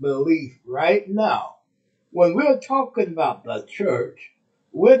that belief right now. When we're talking about the church,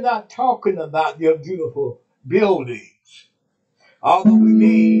 we're not talking about your beautiful buildings. Although we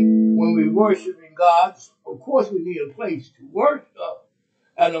need, when we worship in God, of course we need a place to worship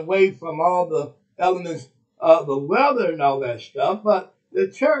and away from all the elements of the weather and all that stuff. But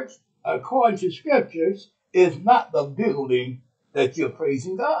the church, according to scriptures, is not the building that you're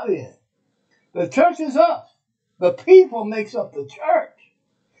praising God in. The church is us. The people makes up the church.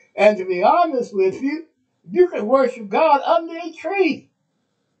 And to be honest with you, you can worship God under a tree.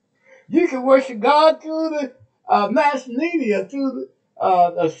 You can worship God through the mass media, through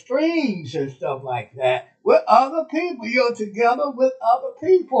the streams and stuff like that, with other people. You're together with other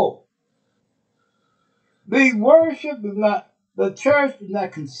people. The worship does not, the church does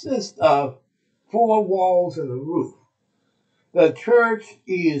not consist of four walls and a roof. The church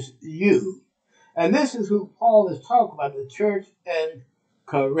is you. And this is who Paul is talking about, the church in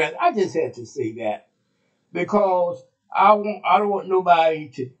Corinth. I just had to say that because I don't want nobody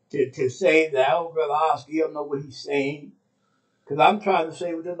to say that, oh, Brother Oscar, you don't know what he's saying. Because I'm trying to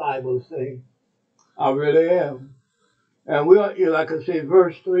say what the Bible is saying. I really am. And we're, like I said,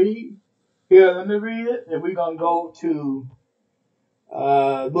 verse 3. Here, let me read it. And we're going to go to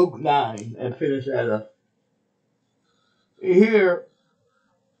Luke 9 and finish that up. Here,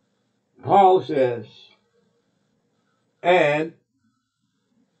 Paul says, and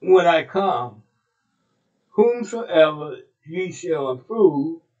when I come, whomsoever ye shall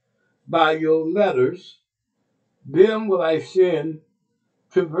approve by your letters, them will I send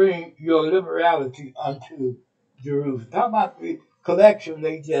to bring your liberality unto Jerusalem. How about the collection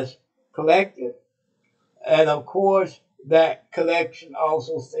they just collected? And of course, that collection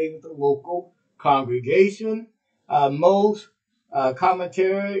also stayed with the local congregation. Most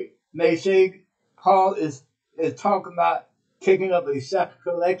commentary may say Paul is talking about taking up a separate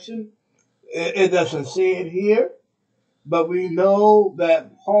collection. It doesn't say it here, but we know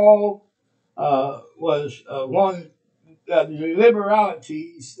that Paul was one the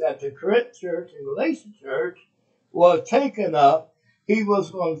liberalities that the Corinth church and Galatian church was taking up. He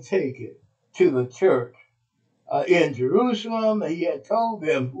was going to take it to the church in Jerusalem. He had told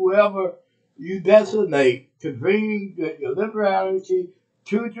them, whoever you designate to bring your liberality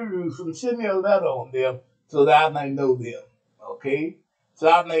to Jerusalem, send me a letter on them so that I may know them. Okay? So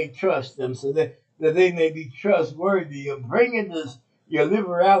I may trust them, so that they may be trustworthy of bringing your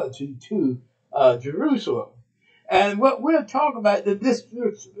liberality to Jerusalem. And what we're talking about, the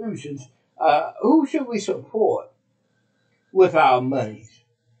distributions, who should we support with our monies?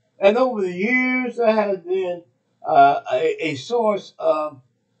 And over the years, there has been a source of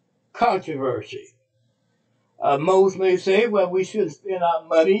controversy. Most may say, well, we should spend our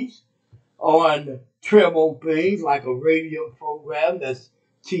monies on trivial things like a radio program that's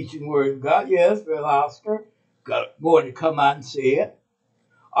teaching Word of God. Yes, Brother Oscar going to come out and say it.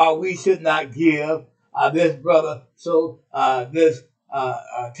 Or we should not give this brother,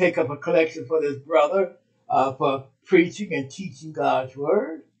 take up a collection for this brother for preaching and teaching God's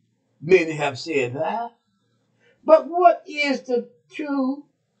Word. Many have said that. But what is the true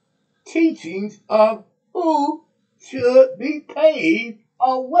teachings of who should be paid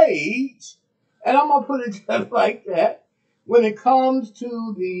a wage? And I'm going to put it just like that when it comes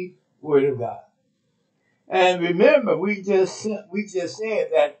to the Word of God. And remember, we just said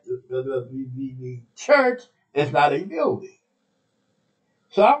that the church is not a building.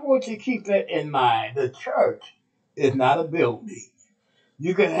 So I want you to keep that in mind. The church is not a building.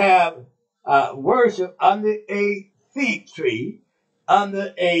 You can have worship under a fig tree,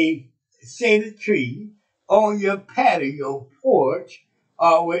 under a shaded tree, on your patio porch,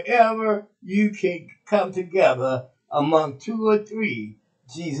 or wherever you can come together among two or three.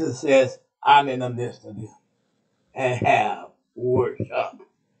 Jesus says, I'm in the midst of them, and have worship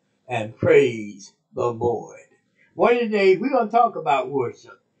and praise the Lord. One of the days we're going to talk about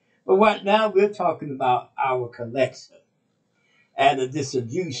worship, but right now we're talking about our collection and the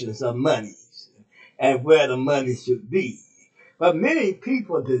distributions of monies and where the money should be. But many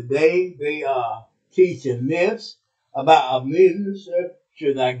people today, they are teaching myths about a minister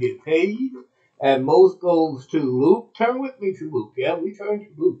should not get paid, and most goes to Luke. Turn with me to Luke. Yeah, we turn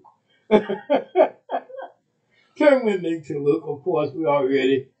to Luke. Turn with me to Luke. Of course, we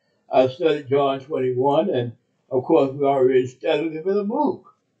already studied John 21, and of course, we already studied the book of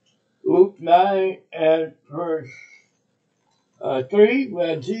Luke. Luke 9 and verse 3,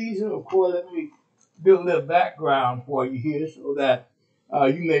 where Jesus, of course, let me build a little background for you here so that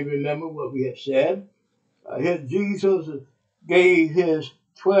you may remember what we have said. Here Jesus gave his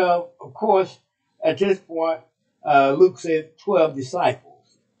 12, of course, at this point, Luke said 12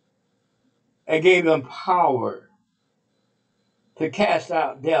 disciples, and gave them power to cast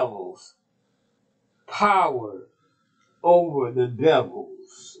out devils, power over the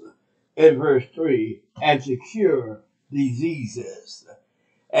devils, in verse 3, and to cure diseases.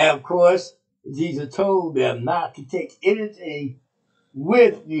 And of course, Jesus told them not to take anything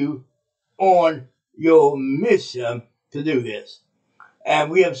with you on your mission to do this.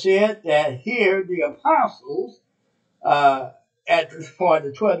 And we have said that here the apostles, at this point,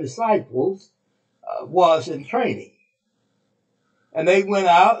 the 12 disciples, was in training. And they went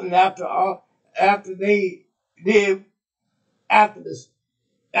out, and after they did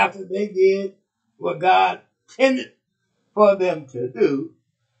what God intended for them to do,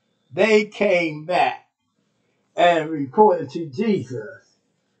 they came back and reported to Jesus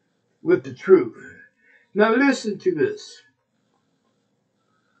with the truth. Now listen to this.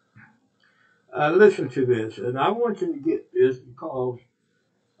 Listen to this, and I want you to get this because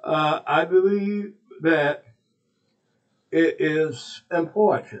I believe that it is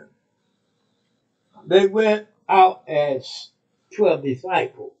important. They went out as 12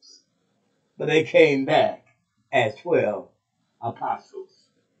 disciples, but they came back as 12 apostles.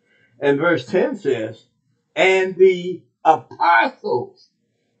 And verse 10 says, and the apostles.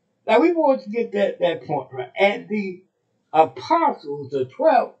 Now we want to get that point right. And the apostles, the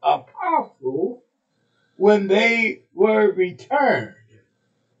 12 apostles, when they were returned,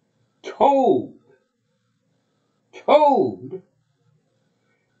 told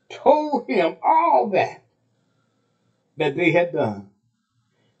him all that they had done.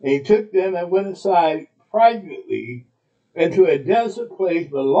 And he took them and went aside privately into a desert place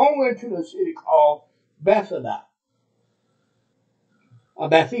belonging to the city called Bethsaida.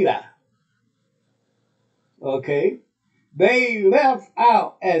 Bethsaida. Okay? They left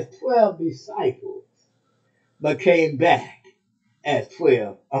out as 12 disciples, but came back as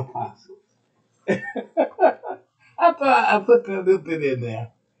 12 apostles. I thought I put that little bit in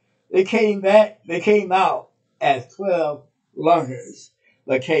there. They came out as 12 learners,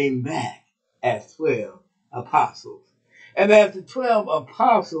 but came back as 12 apostles. And as the 12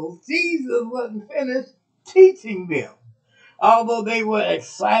 apostles, Jesus wasn't finished teaching them. Although they were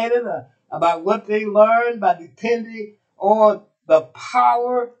excited about what they learned by depending on the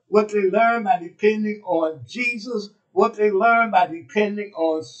power, what they learned by depending on Jesus, what they learned by depending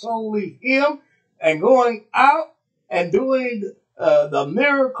on solely Him, and going out and doing the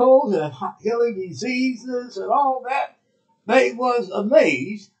miracles and healing diseases and all that, they was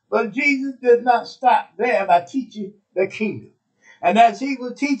amazed. But Jesus did not stop there by teaching the kingdom. And as He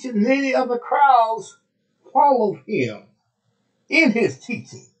was teaching, many of the crowds followed Him in His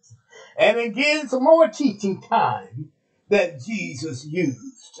teachings. And again, some more teaching time that Jesus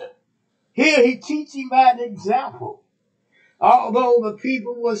used. Here He teaching by an example. Although the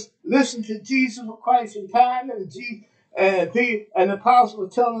people was listening to Jesus Christ in time, and the apostles were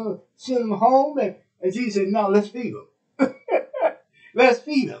telling them, send them home, and Jesus said, no, let's feed them. Let's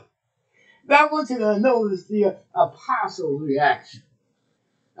feed them. Now I want you to notice the apostle reaction.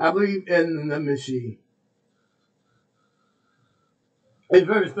 I believe let me see. In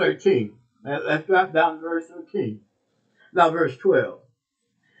verse 13. Let's drop down to verse 13. Now verse 12.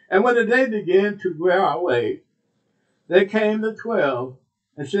 And when the day began to wear away, there came the 12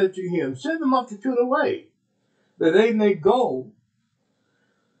 and said to him, send the multitude away, that they may go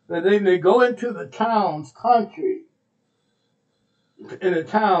into the towns, country, in the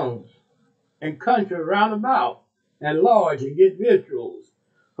towns and country round about, and lodge and get victuals,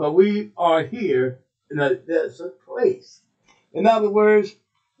 for we are here in a desert place. In other words,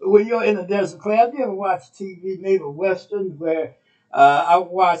 when you're in a desert place, have you ever watched TV, maybe Western, where I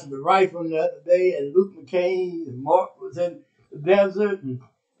watched The Rifleman the other day, and Luke McCain and Mark was in the desert,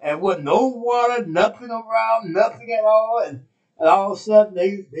 and with no water, nothing around, nothing at all, and all of a sudden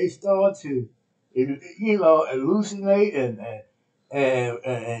they start to, hallucinate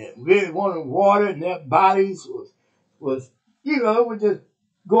and really wanting water, and their bodies was just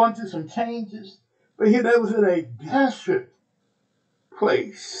going through some changes. But here they was in a desert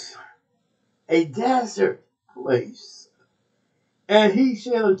place. A desert place. And He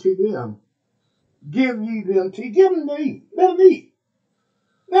said unto them, give ye them to eat. Give them to eat. Let them eat.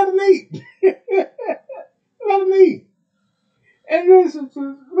 Let them eat. Let them eat. And listen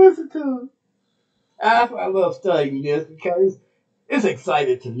to. I love studying this because it's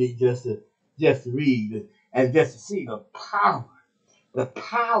exciting to me just to read and just to see the power. The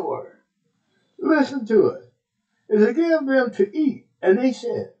power. Listen to it. And to give them to eat. And they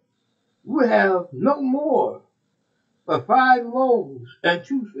said, we have no more but 5 loaves and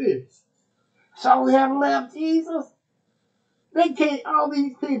 2 fish. So we have left, Jesus. They can't, all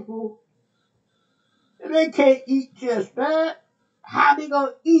these people, they can't eat just that. How they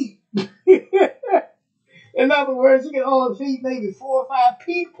gonna eat? In other words, you can only feed maybe 4 or 5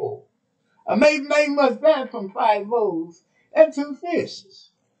 people. Or maybe much better from 5 loaves and 2 fishes.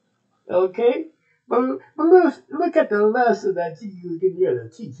 Okay? But look at the lesson that Jesus was getting ready to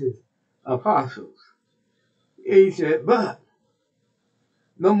teach His apostles. He said, but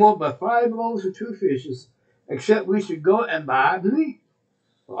no more but 5 loaves and 2 fishes, except we should go and buy meat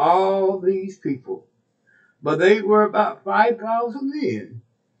for all these people. But they were about 5,000 men.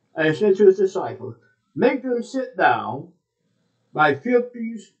 And He said to His disciples, make them sit down by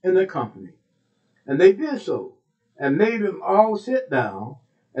 50s in the company. And they did so, and made them all sit down.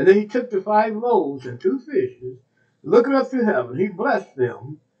 And then He took the 5 loaves and 2 fishes, looking up to heaven, He blessed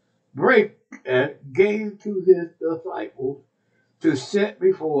them, brake, and gave to His disciples to set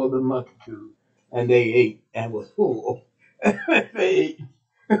before the multitude. And they ate and was full. They ate.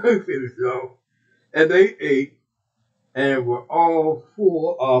 And they ate and were all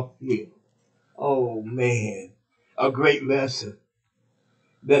full of Him. Oh man, a great lesson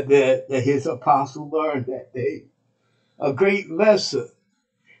that His apostle learned that day. A great lesson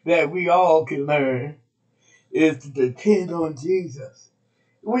that we all can learn is to depend on Jesus.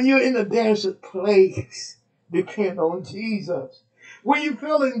 When you're in a desert place, depend on Jesus. When you're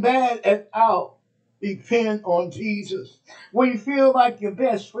feeling bad and out, depend on Jesus. When you feel like your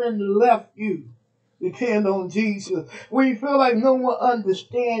best friend left you, depend on Jesus. When you feel like no one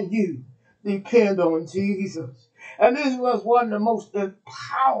understands you, depend on Jesus. And this was one of the most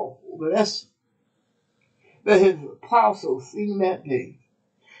powerful lessons that his apostles seen that day.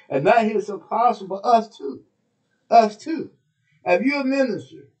 And that is apostle for us too. Us too. If you're a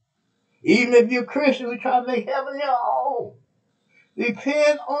minister, even if you're a Christian, we try to make heaven your home.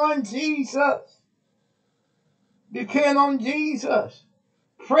 Depend on Jesus. Depend on Jesus.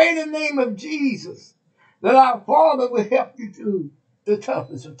 Pray in the name of Jesus that our Father will help you through the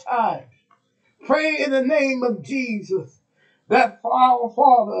toughest of times. Pray in the name of Jesus that our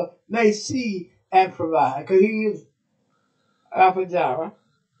Father may see and provide. Because He is Alpha Jireh.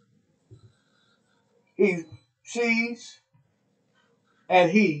 He sees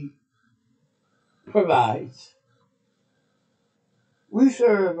and He provides. We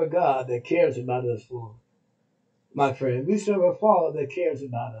serve a God that cares about us, Lord. My friend, we serve a Father that cares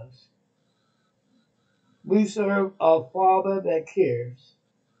about us. We serve a Father that cares.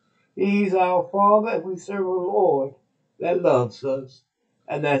 He's our Father, and we serve a Lord that loves us,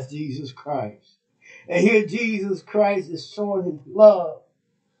 and that's Jesus Christ. And here Jesus Christ is showing his love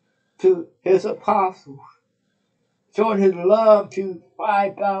to his apostles, showing his love to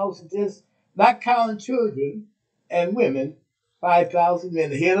 5,000, just not counting children and women, 5,000 men,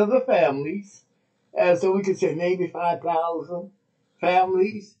 the head of the families. And so we could say maybe 5,000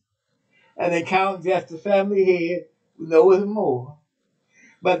 families. And they count just the family head. We know it's more.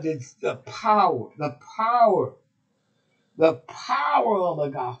 But it's the power of the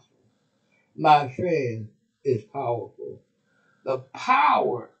gospel, my friend, is powerful. The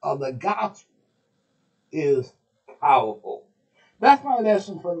power of the gospel is powerful. That's our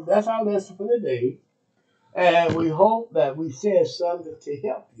lesson for the day. And we hope that we said something to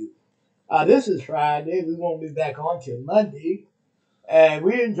help you. This is Friday. We won't be back on till Monday. And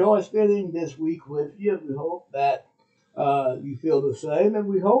we enjoy spending this week with you. We hope that you feel the same. And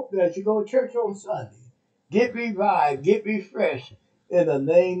we hope that you go to church on Sunday. Get revived, get refreshed in the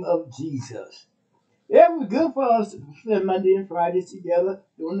name of Jesus. Yeah, it was good for us to spend Monday and Friday together,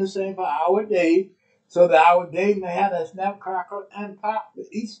 doing the same for our day, so that our day may have a snap, crackle, and pop with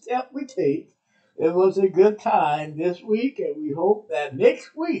each step we take. It was a good time this week, and we hope that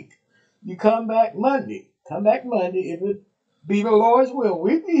next week you come back Monday. Come back Monday. If it be the Lord's will,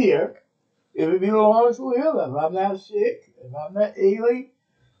 we'll be here. If it be the Lord's will, if I'm not sick, if I'm not ailing,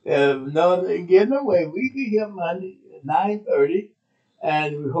 if nothing getting away, we'll be here Monday at 9:30.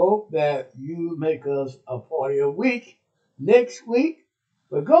 And we hope that you make us a part of your week next week.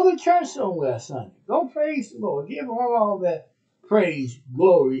 But go to church somewhere Sunday. Go praise the Lord. Give him all that praise,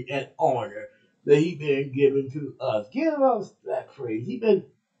 glory, and honor that he's been given to us. Give us that praise. He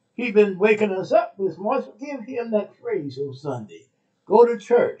been waking us up this morning, so give him that praise on Sunday. Go to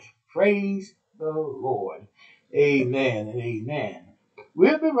church. Praise the Lord. Amen and amen.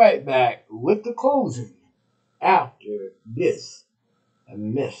 We'll be right back with the closing after this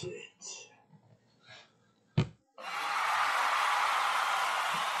message.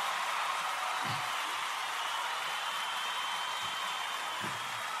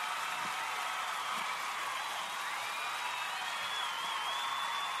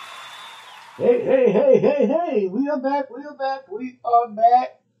 Hey, we are back,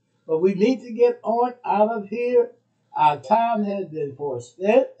 but we need to get on out of here. Our time has been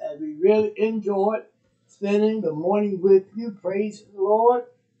forspent, and we really enjoyed spending the morning with you, praising the Lord,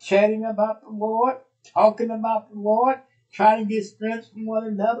 chatting about the Lord, talking about the Lord, trying to get strength from one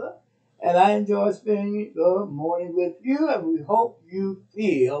another. And I enjoy spending the morning with you, and we hope you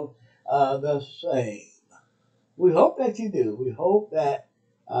feel the same. We hope that you do. We hope that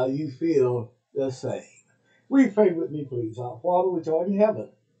you feel the same. Will you pray with me, please? Our Father, which art in heaven,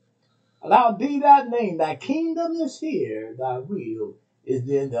 hallowed be thy name. Thy kingdom is here. Thy will is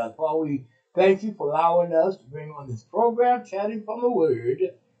being done. Father, we thank you for allowing us to bring on this program, Chatting from the Word.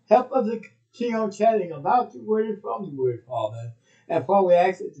 Help us to continue on chatting about your Word and from the Word, Father. And Father, we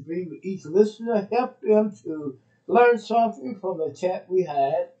ask that you be with each listener. Help them to learn something from the chat we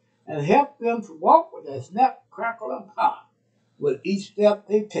had, and help them to walk with a snap, crackle, and pop with each step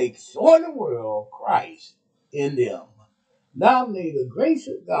they take, showing the world Christ in them. Now may the grace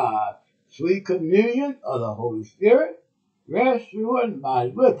of God, sweet communion of the Holy Spirit, rest through and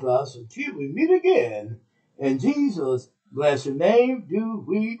abide with us until we meet again. In Jesus' blessed name do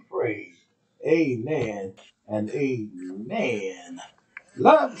we pray. Amen and amen.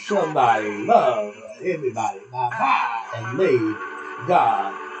 Love somebody, love everybody. Bye-bye, and may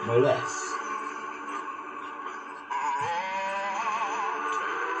God bless.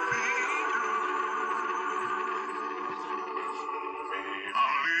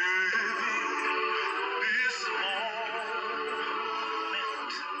 This moment with his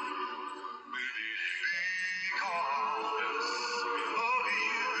feet on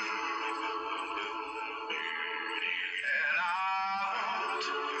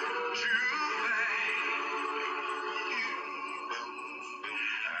Your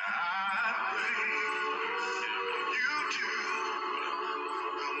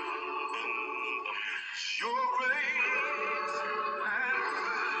grace and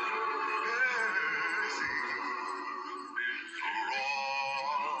mercy brought me through.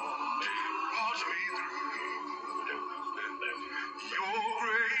 Your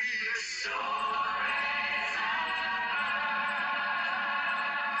grace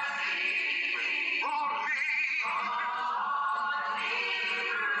brought me.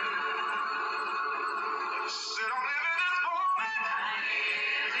 Said I'm living this moment.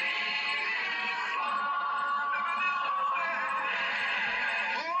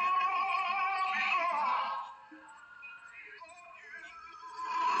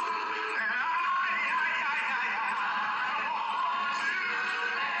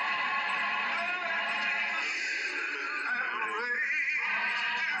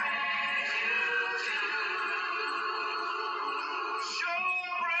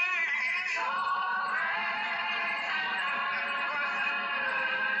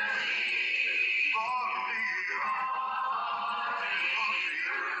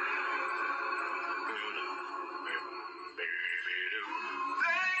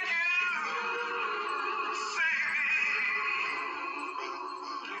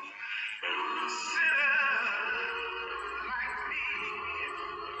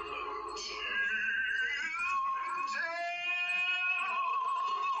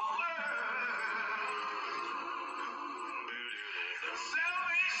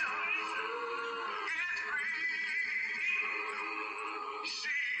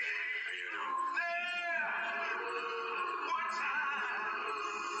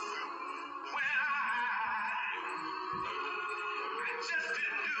 Just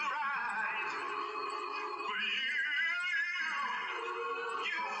didn't do right, but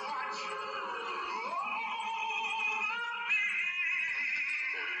you watch over me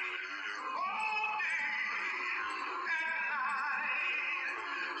all day and night.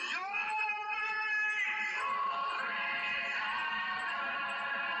 Your grace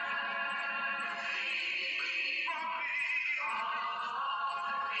brought me.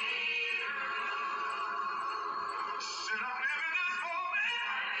 Said I'm living this moment.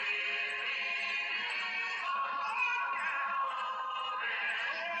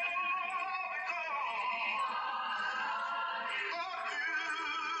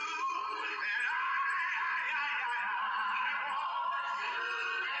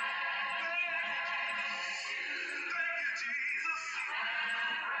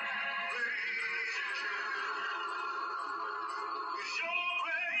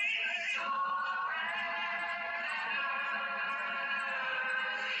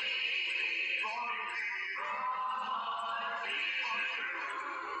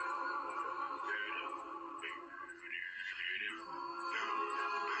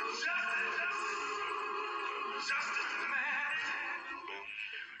 Justice demanded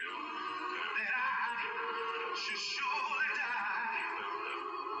that I should surely die.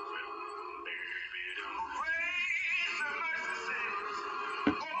 Grace and mercy says,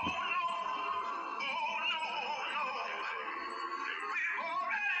 oh no, oh no, no. We've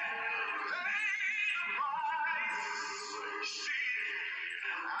already paid the price. See,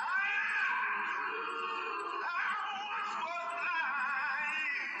 I